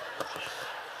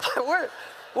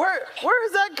 Where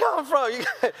is that coming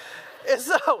from? And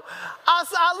so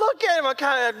I look at him, I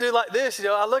kind of do like this, you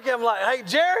know. I look at him like, hey,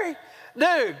 Jerry,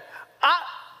 dude,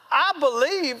 I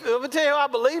believe, let me tell you how I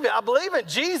believe it. I believe in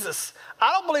Jesus.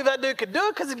 I don't believe that dude could do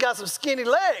it because he's got some skinny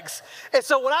legs. And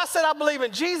so when I said I believe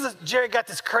in Jesus, Jerry got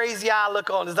this crazy eye look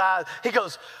on his eyes. He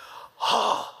goes,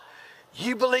 oh,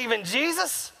 you believe in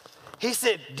Jesus? He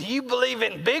said, do you believe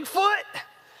in Bigfoot?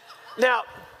 Now,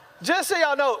 just so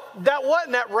y'all know, that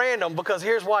wasn't that random, because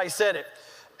here's why he said it.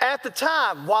 At the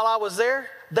time, while I was there,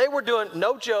 they were doing,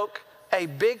 no joke, a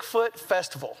Bigfoot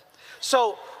festival.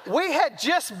 So we had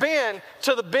just been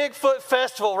to the Bigfoot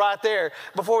festival right there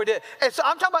before we did. And so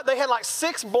I'm talking about they had like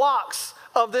 6 blocks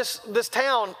of this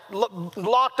town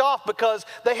locked off because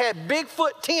they had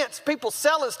Bigfoot tents, people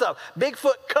selling stuff,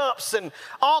 Bigfoot cups and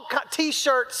all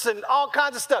T-shirts and all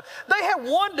kinds of stuff. They had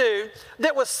one dude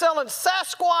that was selling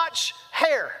Sasquatch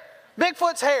hair,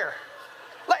 Bigfoot's hair.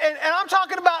 And I'm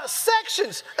talking about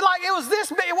sections. Like it was this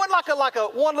big. It wasn't like a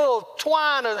one little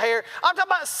twine of hair. I'm talking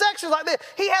about sections like this.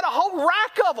 He had a whole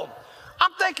rack of them.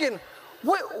 I'm thinking,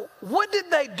 what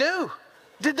did they do?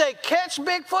 Did they catch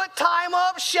Bigfoot, tie him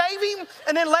up, shave him,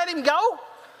 and then let him go?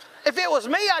 If it was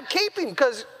me, I'd keep him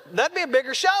because that'd be a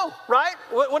bigger show, right?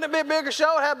 Wouldn't it be a bigger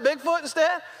show to have Bigfoot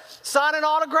instead? Signing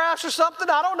autographs or something?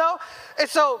 I don't know. And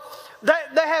so they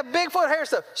have Bigfoot hair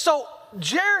stuff. So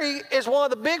Jerry is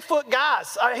one of the Bigfoot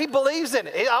guys. He believes in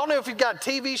it. I don't know if he's got a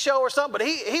TV show or something, but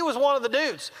he was one of the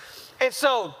dudes. And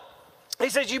so he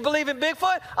says, you believe in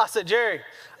Bigfoot? I said, Jerry,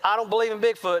 I don't believe in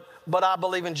Bigfoot, but I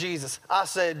believe in Jesus. I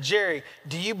said, Jerry,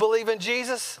 do you believe in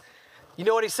Jesus? You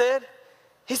know what he said?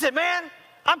 He said, man,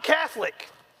 I'm Catholic.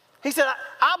 He said,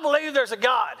 I believe there's a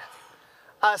God.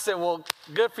 I said, well,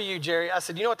 good for you, Jerry. I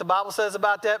said, you know what the Bible says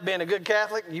about that, being a good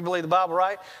Catholic? You believe the Bible,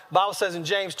 right? The Bible says in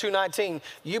James 2:19,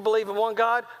 you believe in one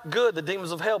God? Good, the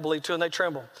demons of hell believe too, and they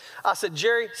tremble. I said,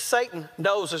 Jerry, Satan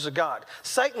knows there's a God.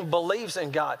 Satan believes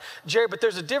in God. Jerry, but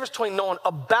there's a difference between knowing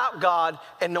about God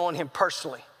and knowing him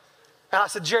personally. And I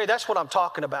said, Jerry, that's what I'm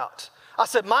talking about. I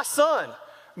said, my son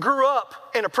grew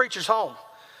up in a preacher's home.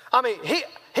 I mean,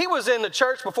 he was in the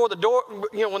church before the door,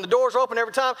 you know, when the doors open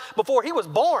every time. Before he was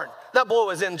born, that boy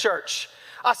was in church.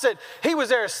 I said, he was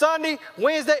there Sunday,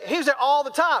 Wednesday, he was there all the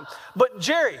time. But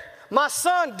Jerry, my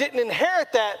son didn't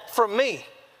inherit that from me.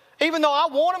 Even though I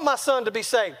wanted my son to be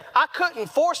saved, I couldn't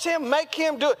force him, make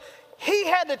him do it. He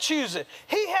had to choose it.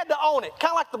 He had to own it,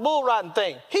 kind of like the bull riding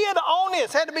thing. He had to own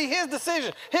this, had to be his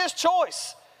decision, his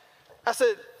choice. I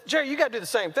said, Jerry, you got to do the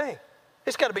same thing.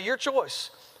 It's got to be your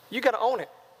choice. You got to own it.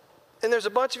 And there's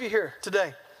a bunch of you here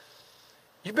today.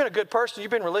 You've been a good person. You've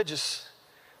been religious.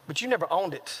 But you never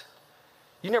owned it.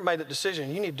 You never made that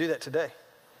decision. You need to do that today.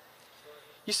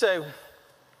 You say,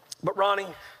 but Ronnie,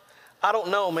 I don't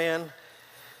know, man.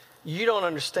 You don't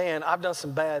understand. I've done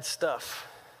some bad stuff.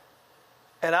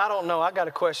 And I don't know. I got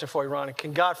a question for you, Ronnie.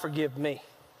 Can God forgive me?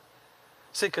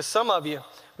 See, because some of you,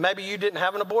 maybe you didn't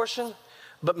have an abortion,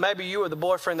 but maybe you were the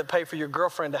boyfriend that paid for your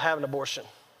girlfriend to have an abortion.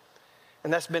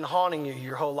 And that's been haunting you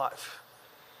your whole life.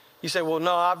 You say, well,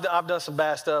 no, I've done some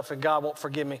bad stuff and God won't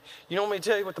forgive me. You know what me to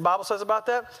tell you what the Bible says about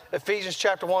that? Ephesians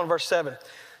chapter 1, verse 7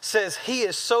 says, he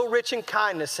is so rich in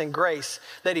kindness and grace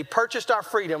that he purchased our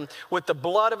freedom with the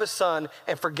blood of his son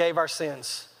and forgave our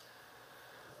sins.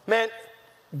 Man,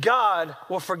 God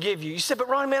will forgive you. You say, but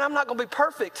Ronnie, man, I'm not going to be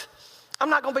perfect. I'm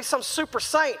not going to be some super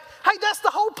saint. Hey, that's the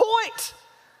whole point.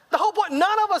 The whole point,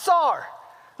 none of us are.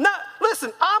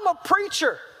 Listen, I'm a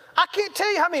preacher. I can't tell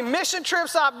you how many mission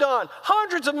trips I've done,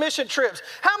 hundreds of mission trips,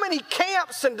 how many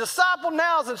camps and disciple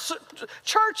nows and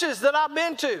churches that I've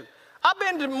been to. I've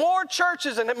been to more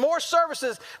churches and more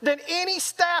services than any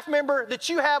staff member that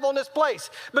you have on this place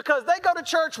because they go to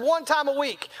church one time a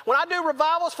week. When I do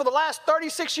revivals for the last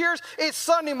 36 years, it's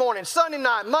Sunday morning, Sunday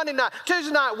night, Monday night,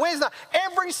 Tuesday night, Wednesday night,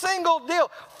 every single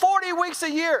deal, 40 weeks a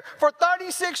year for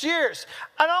 36 years.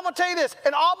 And I'm going to tell you this,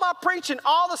 in all my preaching,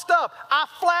 all the stuff, I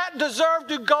flat deserve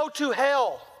to go to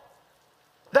hell.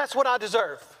 That's what I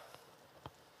deserve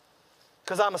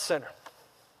because I'm a sinner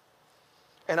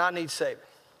and I need saving.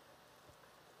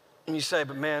 And you say,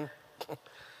 but man,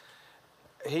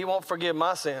 he won't forgive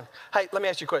my sin. Hey, let me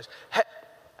ask you a question.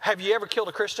 Have you ever killed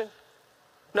a Christian?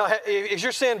 No, is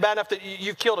your sin bad enough that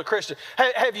you've killed a Christian?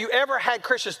 Have you ever had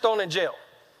Christians thrown in jail?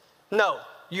 No,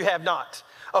 you have not.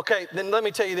 Okay, then let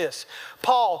me tell you this.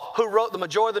 Paul, who wrote the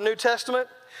majority of the New Testament,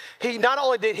 he not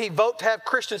only did he vote to have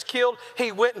Christians killed,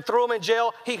 he went and threw them in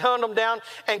jail, he hunted them down,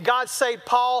 and God saved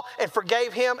Paul and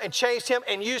forgave him and changed him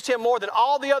and used him more than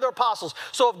all the other apostles.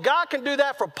 So if God can do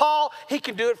that for Paul, he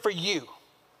can do it for you.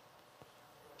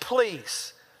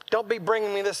 Please, don't be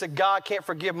bringing me this that God can't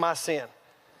forgive my sin.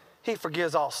 He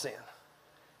forgives all sin.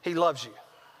 He loves you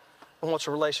and wants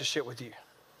a relationship with you.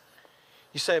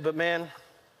 You say, but man,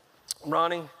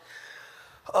 Ronnie,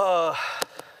 I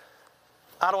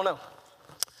don't know.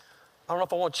 I don't know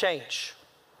if I want to change.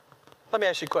 Let me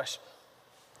ask you a question.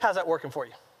 How's that working for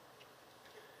you?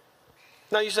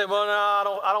 Now you say, well,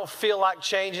 no, I don't feel like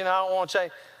changing. I don't want to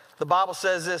change. The Bible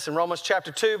says this in Romans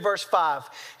chapter 2, verse 5.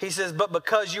 He says, but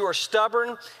because you are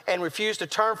stubborn and refuse to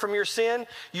turn from your sin,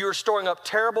 you are storing up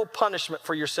terrible punishment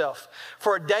for yourself.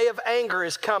 For a day of anger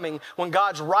is coming when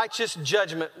God's righteous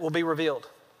judgment will be revealed.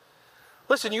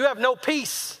 Listen, you have no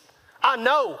peace. I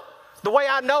know. The way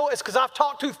I know is because I've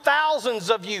talked to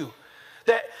thousands of you.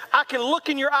 That I can look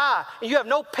in your eye and you have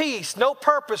no peace, no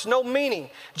purpose, no meaning.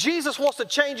 Jesus wants to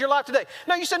change your life today.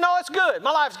 Now you say, no, it's good.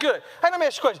 My life's good. Hey, let me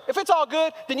ask you a question. If it's all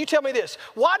good, then you tell me this.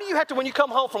 Why do you have to, when you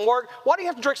come home from work, why do you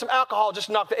have to drink some alcohol just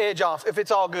to knock the edge off if it's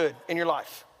all good in your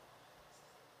life?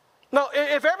 No,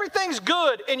 if everything's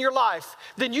good in your life,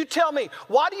 then you tell me,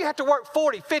 why do you have to work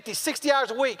 40, 50, 60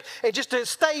 hours a week and just to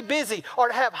stay busy or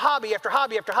to have hobby after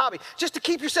hobby after hobby, just to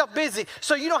keep yourself busy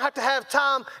so you don't have to have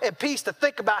time and peace to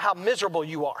think about how miserable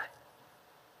you are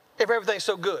if everything's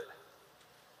so good?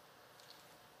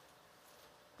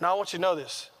 Now, I want you to know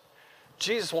this.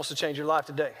 Jesus wants to change your life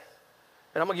today.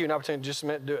 And I'm going to give you an opportunity in just a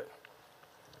minute to do it.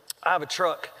 I have a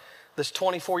truck that's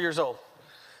 24 years old.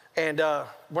 And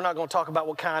we're not going to talk about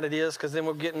what kind it is because then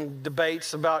we're getting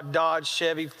debates about Dodge,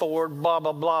 Chevy, Ford, blah,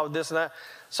 blah, blah, this and that.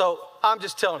 So I'm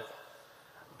just telling you,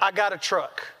 I got a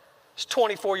truck. It's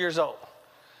 24 years old.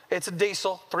 It's a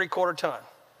diesel, 3/4 ton,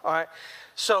 all right?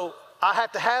 So I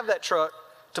have to have that truck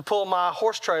to pull my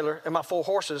horse trailer and my 4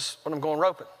 horses when I'm going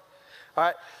roping, all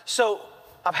right? So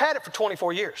I've had it for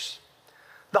 24 years.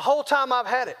 The whole time I've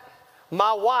had it,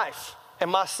 my wife and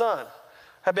my son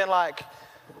have been like,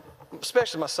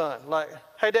 especially my son, like,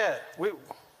 hey, Dad, we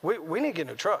need to get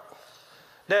a new truck.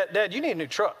 Dad, you need a new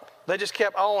truck. They just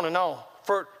kept on and on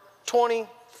for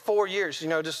 24 years, you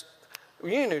know, just, you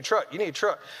need a new truck, you need a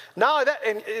truck. Not only that,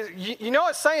 and you know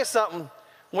it's saying something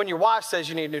when your wife says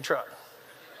you need a new truck,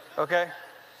 okay?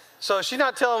 So she's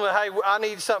not telling me, hey, I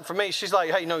need something for me. She's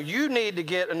like, hey, no, you need to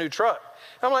get a new truck.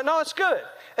 And I'm like, no, it's good.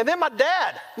 And then my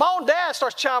own dad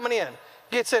starts chiming in,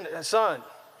 gets in, son,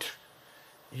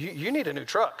 you need a new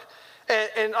truck.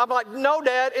 And I'm like, no,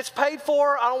 Dad, it's paid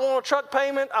for. I don't want a truck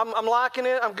payment. I'm liking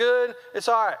it. I'm good. It's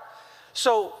all right.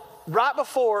 So right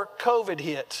before COVID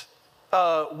hit,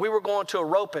 we were going to a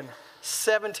roping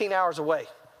 17 hours away,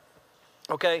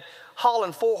 okay,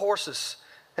 hauling 4 horses.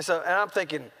 And I'm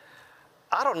thinking,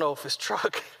 I don't know if this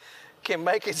truck can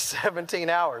make it 17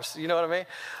 hours. You know what I mean?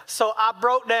 So I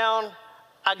broke down.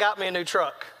 I got me a new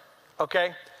truck,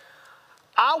 okay?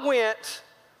 I went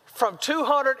from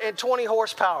 220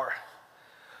 horsepower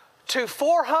to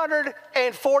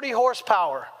 440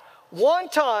 horsepower, 1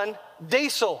 ton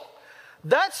diesel.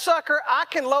 That sucker, I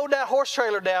can load that horse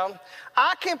trailer down.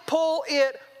 I can pull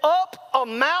it up a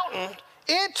mountain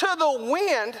into the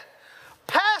wind,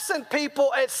 passing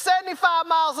people at 75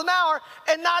 miles an hour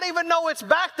and not even know it's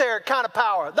back there kind of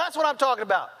power. That's what I'm talking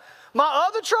about. My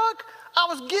other truck, I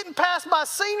was getting passed by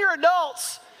senior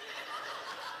adults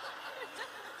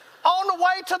on the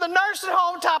way to the nursing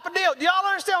home type of deal. Do y'all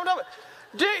understand what I'm talking about?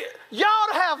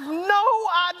 Y'all have no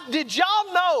idea. Did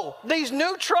y'all know these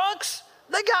new trucks,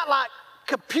 they got like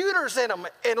computers in them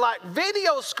and like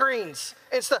video screens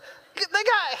and stuff. They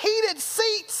got heated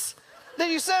seats that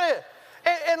you sit in.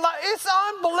 And like, it's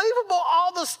unbelievable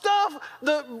all the stuff,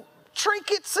 the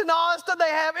trinkets and all that stuff they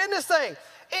have in this thing.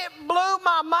 It blew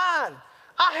my mind.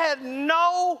 I had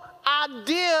no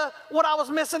idea what I was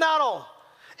missing out on.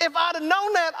 If I'd have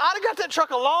known that, I'd have got that truck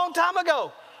a long time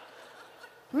ago.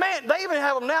 Man, they even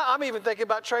have them now. I'm even thinking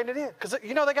about trading it in. Because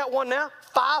you know they got one now,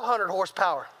 500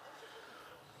 horsepower.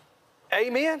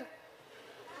 Amen?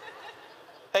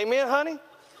 Amen, honey?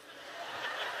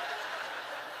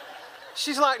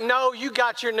 She's like, no, you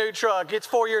got your new truck. It's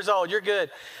 4 years old. You're good.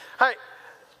 Hey,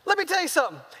 let me tell you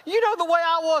something. You know the way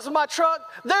I was with my truck?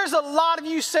 There's a lot of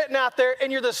you sitting out there,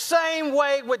 and you're the same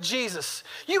way with Jesus.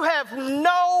 You have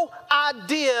no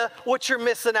idea what you're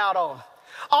missing out on.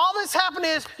 All that's happened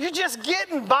is you're just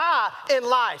getting by in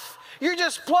life. You're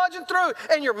just plunging through,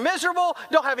 and you're miserable,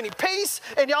 don't have any peace,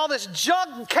 and all this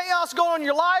junk and chaos going on in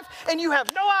your life, and you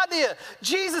have no idea.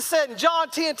 Jesus said in John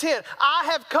 10:10, I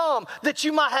have come that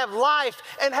you might have life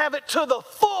and have it to the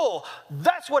full.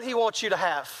 That's what he wants you to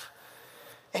have.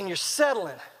 And you're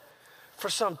settling for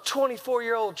some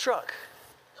 24-year-old truck.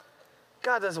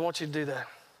 God doesn't want you to do that.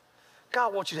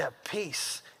 God wants you to have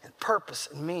peace and purpose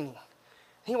and meaning.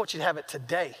 He wants you to have it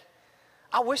today.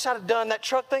 I wish I'd have done that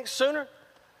truck thing sooner.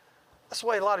 That's the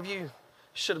way a lot of you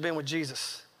should have been with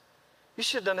Jesus. You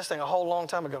should have done this thing a whole long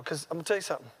time ago, because I'm going to tell you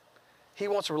something. He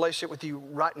wants a relationship with you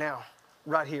right now,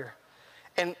 right here.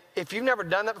 And if you've never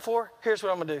done that before, here's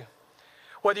what I'm going to do.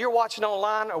 Whether you're watching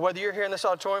online or whether you're here in this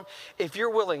auditorium, if you're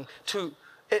willing to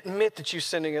admit that you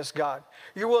sinned against God,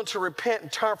 you're willing to repent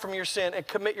and turn from your sin and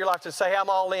commit your life to say, hey, I'm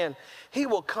all in. He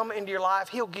will come into your life.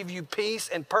 He'll give you peace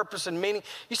and purpose and meaning.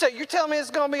 You say, you're telling me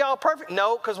it's going to be all perfect?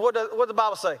 No, because what does the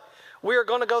Bible say? We are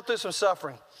going to go through some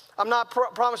suffering. I'm not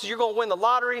promising you're going to win the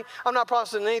lottery. I'm not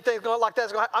promising anything like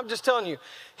that's going to happen. I'm just telling you,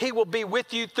 he will be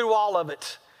with you through all of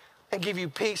it and give you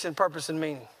peace and purpose and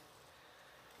meaning.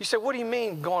 You say, what do you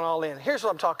mean going all in? Here's what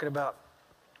I'm talking about.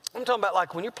 I'm talking about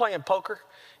like when you're playing poker,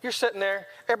 you're sitting there,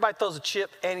 everybody throws a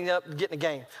chip, ante up, and getting a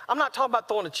game. I'm not talking about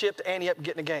throwing a chip to ante up and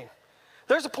getting a game.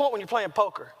 There's a point when you're playing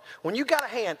poker. When you got a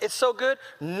hand, it's so good,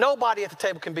 nobody at the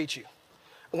table can beat you.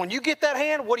 When you get that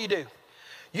hand, what do?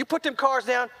 You put them cards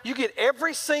down, you get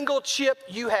every single chip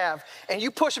you have, and you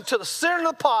push them to the center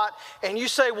of the pot, and you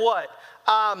say what?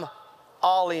 I'm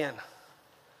all in.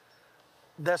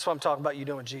 That's what I'm talking about you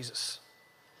doing, Jesus.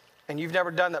 And you've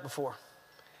never done that before.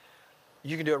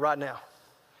 You can do it right now.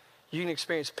 You can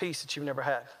experience peace that you've never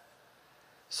had.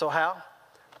 So how?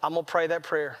 I'm going to pray that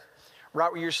prayer. Right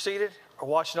where you're seated or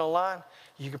watching online,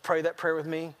 you can pray that prayer with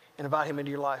me and invite him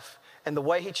into your life. And the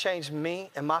way he changed me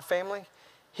and my family,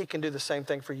 he can do the same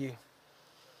thing for you.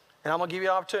 And I'm going to give you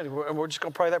an opportunity. And we're just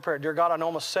going to pray that prayer. Dear God, I know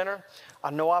I'm a sinner. I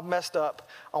know I've messed up.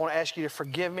 I want to ask you to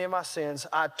forgive me of my sins.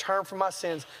 I turn from my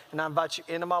sins, and I invite you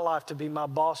into my life to be my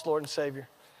boss, Lord, and Savior.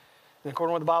 And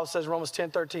according to what the Bible says in Romans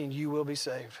 10:13, you will be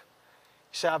saved.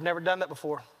 You say, I've never done that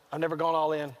before. I've never gone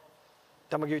all in. I'm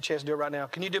going to give you a chance to do it right now.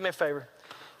 Can you do me a favor?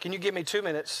 Can you give me 2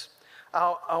 minutes?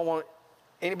 I want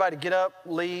anybody to get up,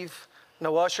 leave.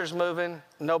 No ushers moving,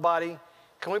 nobody.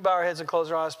 Can we bow our heads and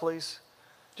close our eyes, please?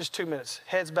 Just 2 minutes.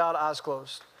 Heads bowed, eyes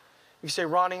closed. You say,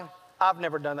 Ronnie, I've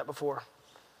never done that before,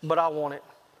 but I want it.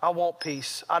 I want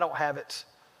peace. I don't have it.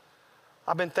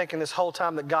 I've been thinking this whole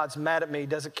time that God's mad at me,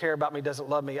 doesn't care about me, doesn't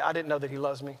love me. I didn't know that he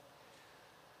loves me.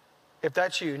 If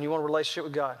that's you and you want a relationship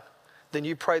with God, then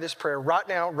you pray this prayer right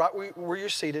now, right where you're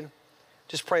seated.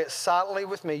 Just pray it silently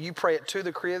with me. You pray it to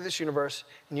the creator of this universe,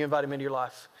 and you invite him into your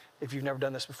life if you've never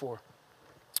done this before.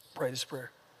 Pray this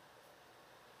prayer.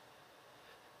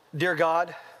 Dear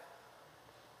God,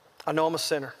 I know I'm a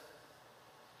sinner,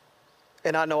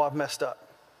 and I know I've messed up.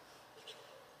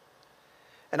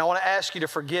 And I want to ask you to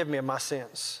forgive me of my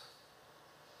sins.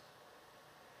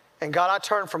 And God, I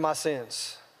turn from my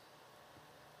sins.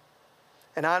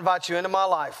 And I invite you into my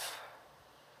life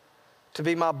to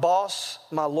be my boss,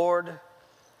 my Lord,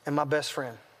 and my best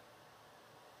friend.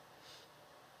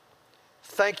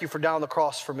 Thank you for dying on the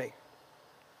cross for me.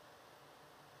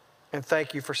 And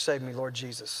thank you for saving me, Lord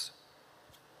Jesus.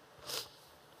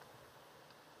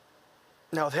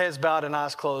 Now, with heads bowed and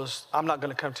eyes closed, I'm not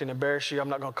going to come to you and embarrass you. I'm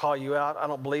not going to call you out. I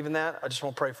don't believe in that. I just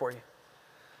want to pray for you.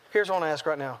 Here's what I want to ask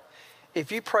right now.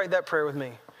 If you prayed that prayer with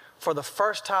me for the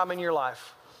first time in your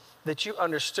life, that you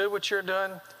understood what you're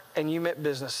doing and you meant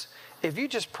business, if you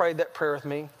just prayed that prayer with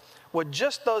me, would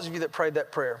just those of you that prayed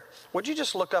that prayer, would you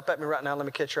just look up at me right now and let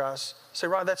me catch your eyes? Say,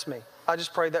 Ron, that's me. I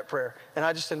just prayed that prayer, and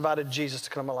I just invited Jesus to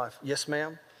come in my life. Yes,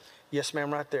 ma'am. Yes,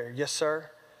 ma'am, right there. Yes, sir.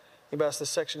 Anybody else in this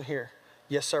section here?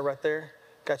 Yes, sir, right there.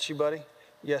 Got you, buddy.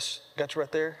 Yes, got you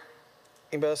right there.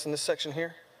 Anybody else in this section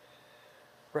here?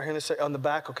 Right here in this on the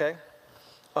back, okay.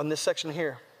 On this section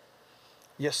here.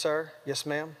 Yes, sir. Yes,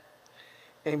 ma'am.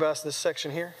 Anybody else in this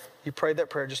section here? You prayed that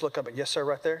prayer. Just look up at yes, sir,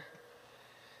 right there.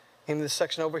 In this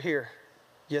section over here.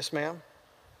 Yes, ma'am.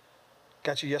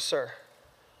 Got you. Yes, sir.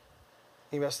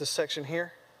 Anybody else in this section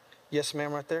here? Yes,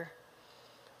 ma'am, right there.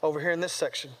 Over here in this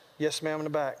section. Yes, ma'am, in the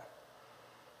back.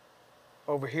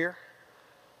 Over here.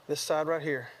 This side right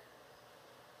here.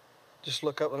 Just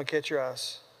look up. Let me catch your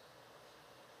eyes.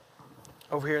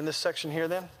 Over here in this section here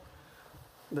then.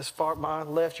 This far, my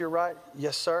left, your right.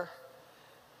 Yes, sir.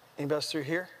 Anybody else through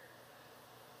here?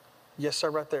 Yes, sir,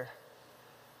 right there.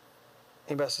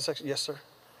 Anybody else in this section? Yes, sir.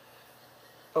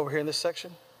 Over here in this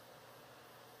section?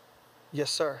 Yes,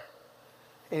 sir.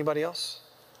 Anybody else?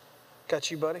 Got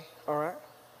you, buddy? All right.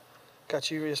 Got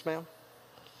you? Yes, ma'am.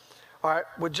 All right.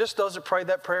 With just those that prayed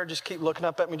that prayer, just keep looking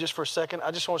up at me just for a second.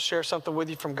 I just want to share something with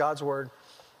you from God's word.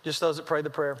 Just those that prayed the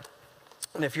prayer.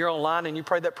 And if you're online and you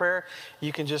prayed that prayer,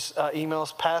 you can just email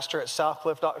us,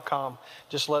 pastor@southcliff.com.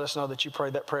 Just let us know that you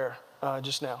prayed that prayer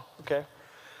just now, okay?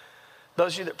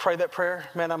 Those of you that prayed that prayer,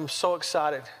 man, I'm so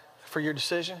excited for your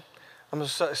decision. I'm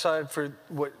so excited for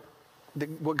what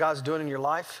God's doing in your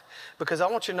life, because I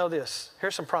want you to know this.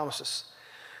 Here's some promises.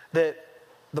 That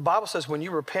the Bible says when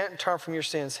you repent and turn from your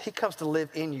sins, he comes to live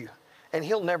in you, and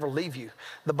he'll never leave you.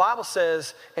 The Bible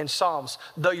says in Psalms,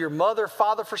 though your mother,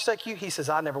 father forsake you, he says,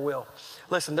 I never will.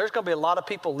 Listen, there's going to be a lot of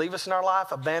people leave us in our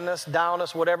life, abandon us, die on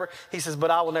us, whatever. He says, but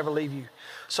I will never leave you.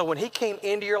 So when he came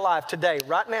into your life today,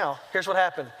 right now, here's what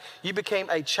happened. You became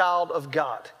a child of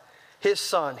God, his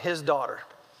son, his daughter.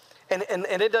 And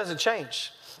it doesn't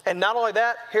change. And not only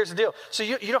that, here's the deal. So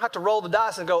you don't have to roll the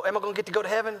dice and go, am I going to get to go to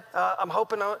heaven? I'm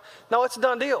hoping on it. No, it's a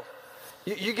done deal.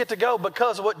 You get to go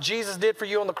because of what Jesus did for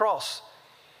you on the cross.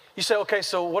 You say, okay,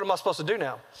 so what am I supposed to do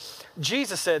now?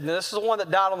 Jesus said, and this is the one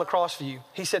that died on the cross for you.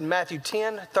 He said in Matthew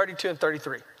 10, 32 and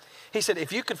 33. He said,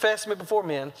 if you confess me before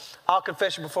men, I'll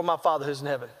confess you before my Father who's in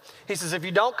heaven. He says, if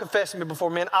you don't confess me before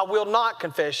men, I will not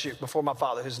confess you before my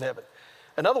Father who's in heaven.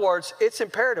 In other words, it's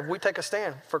imperative we take a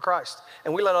stand for Christ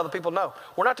and we let other people know.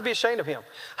 We're not to be ashamed of him.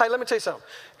 Hey, let me tell you something.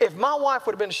 If my wife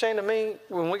would have been ashamed of me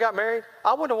when we got married,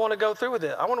 I wouldn't want to go through with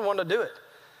it. I wouldn't want to do it.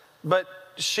 But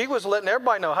she was letting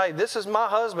everybody know, hey, this is my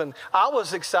husband. I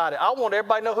was excited. I want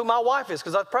everybody to know who my wife is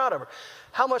because I was proud of her.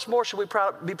 How much more should we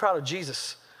be proud of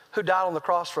Jesus, who died on the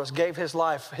cross for us, gave his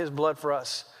life, his blood for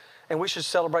us? And we should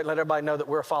celebrate and let everybody know that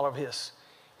we're a follower of his.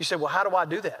 You say, well, how do I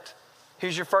do that?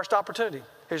 Here's your first opportunity.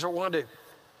 Here's what we're going to do.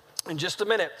 In just a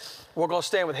minute, we're going to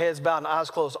stand with heads bowed and eyes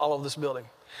closed all over this building.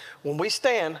 When we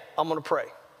stand, I'm going to pray.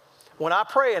 When I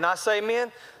pray and I say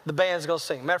amen, the band's going to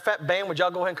sing. Matter of fact, band, would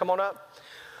y'all go ahead and come on up?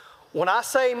 When I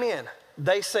say amen,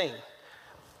 they sing.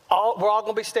 We're all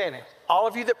going to be standing. All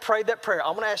of you that prayed that prayer,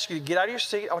 I'm going to ask you to get out of your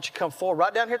seat. I want you to come forward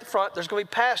right down here at the front. There's going to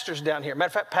be pastors down here. Matter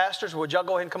of fact, pastors, would y'all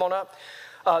go ahead and come on up?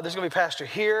 There's going to be pastor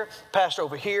here, pastor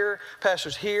over here,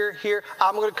 pastors here, here.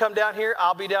 I'm going to come down here.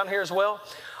 I'll be down here as well.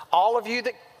 All of you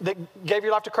that gave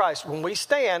your life to Christ, when we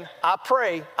stand, I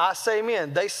pray, I say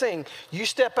amen, they sing. You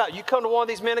step out, you come to one of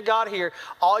these men of God here,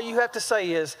 all you have to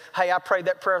say is, hey, I prayed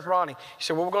that prayer with Ronnie. You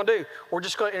say, what we're going to do? We're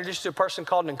just going to introduce you to a person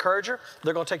called an encourager.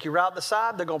 They're going to take you right to the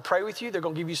side. They're going to pray with you. They're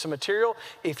going to give you some material.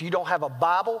 If you don't have a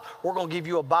Bible, we're going to give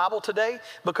you a Bible today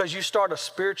because you start a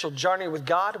spiritual journey with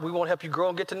God. We want to help you grow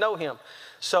and get to know him.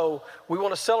 So we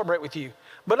want to celebrate with you.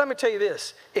 But let me tell you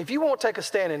this. If you won't take a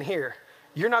stand in here,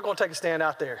 you're not going to take a stand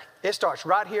out there. It starts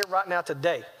right here, right now,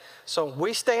 today. So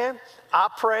we stand, I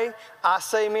pray, I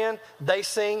say amen, they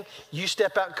sing, you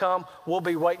step out and come. We'll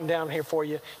be waiting down here for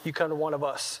you. You come to one of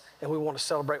us, and we want to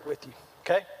celebrate with you.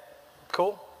 Okay?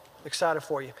 Cool? Excited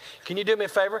for you. Can you do me a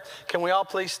favor? Can we all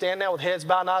please stand now with heads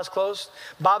bowed and eyes closed?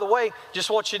 By the way, just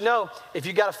want you to know, if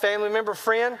you got a family member,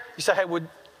 friend, you say, hey,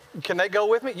 can they go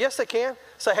with me? Yes, they can.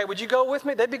 Say, hey, would you go with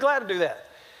me? They'd be glad to do that.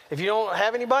 If you don't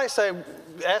have anybody,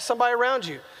 ask somebody around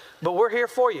you. But we're here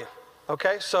for you,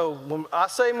 okay? So when I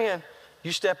say amen,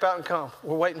 you step out and come.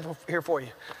 We're waiting here for you.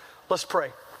 Let's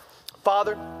pray.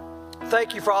 Father,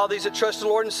 thank you for all these that trust the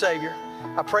Lord and Savior.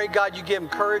 I pray, God, you give them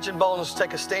courage and boldness to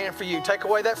take a stand for you. Take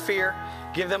away that fear.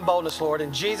 Give them boldness, Lord.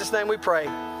 In Jesus' name we pray.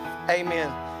 Amen.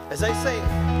 As they sing,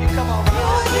 you come on.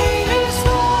 Your name is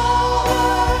Lord.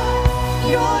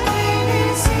 Your name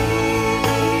is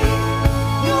healing.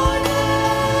 Your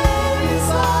name is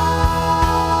love.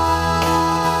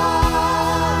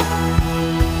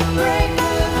 Break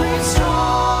every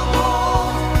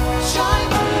stronghold. Shine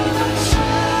through the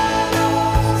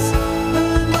shadows. The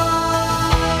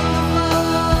light of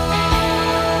love.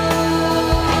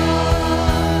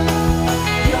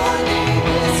 Your name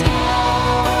is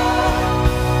power.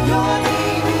 Your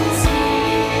name is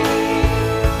healing.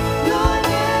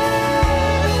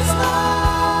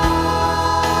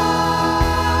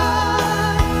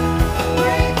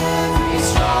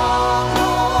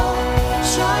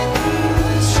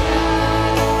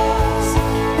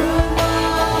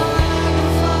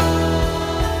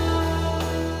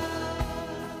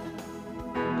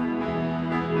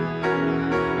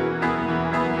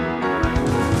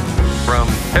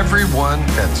 everyone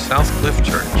at Southcliff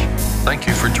Church. Thank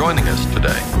you for joining us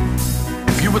today.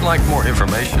 If you would like more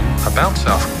information about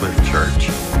Southcliff Church,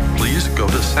 please go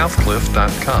to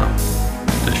southcliff.com.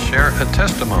 To share a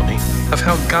testimony of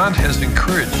how God has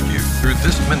encouraged you through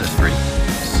this ministry,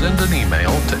 send an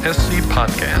email to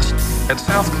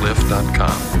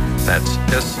scpodcast@southcliff.com. That's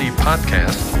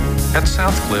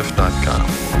scpodcast@southcliff.com.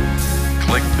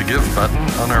 Click the Give button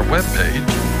on our webpage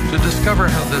to discover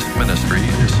how this ministry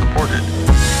is supported.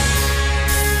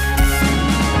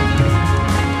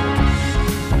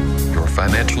 Your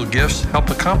financial gifts help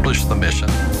accomplish the mission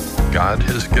God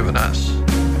has given us.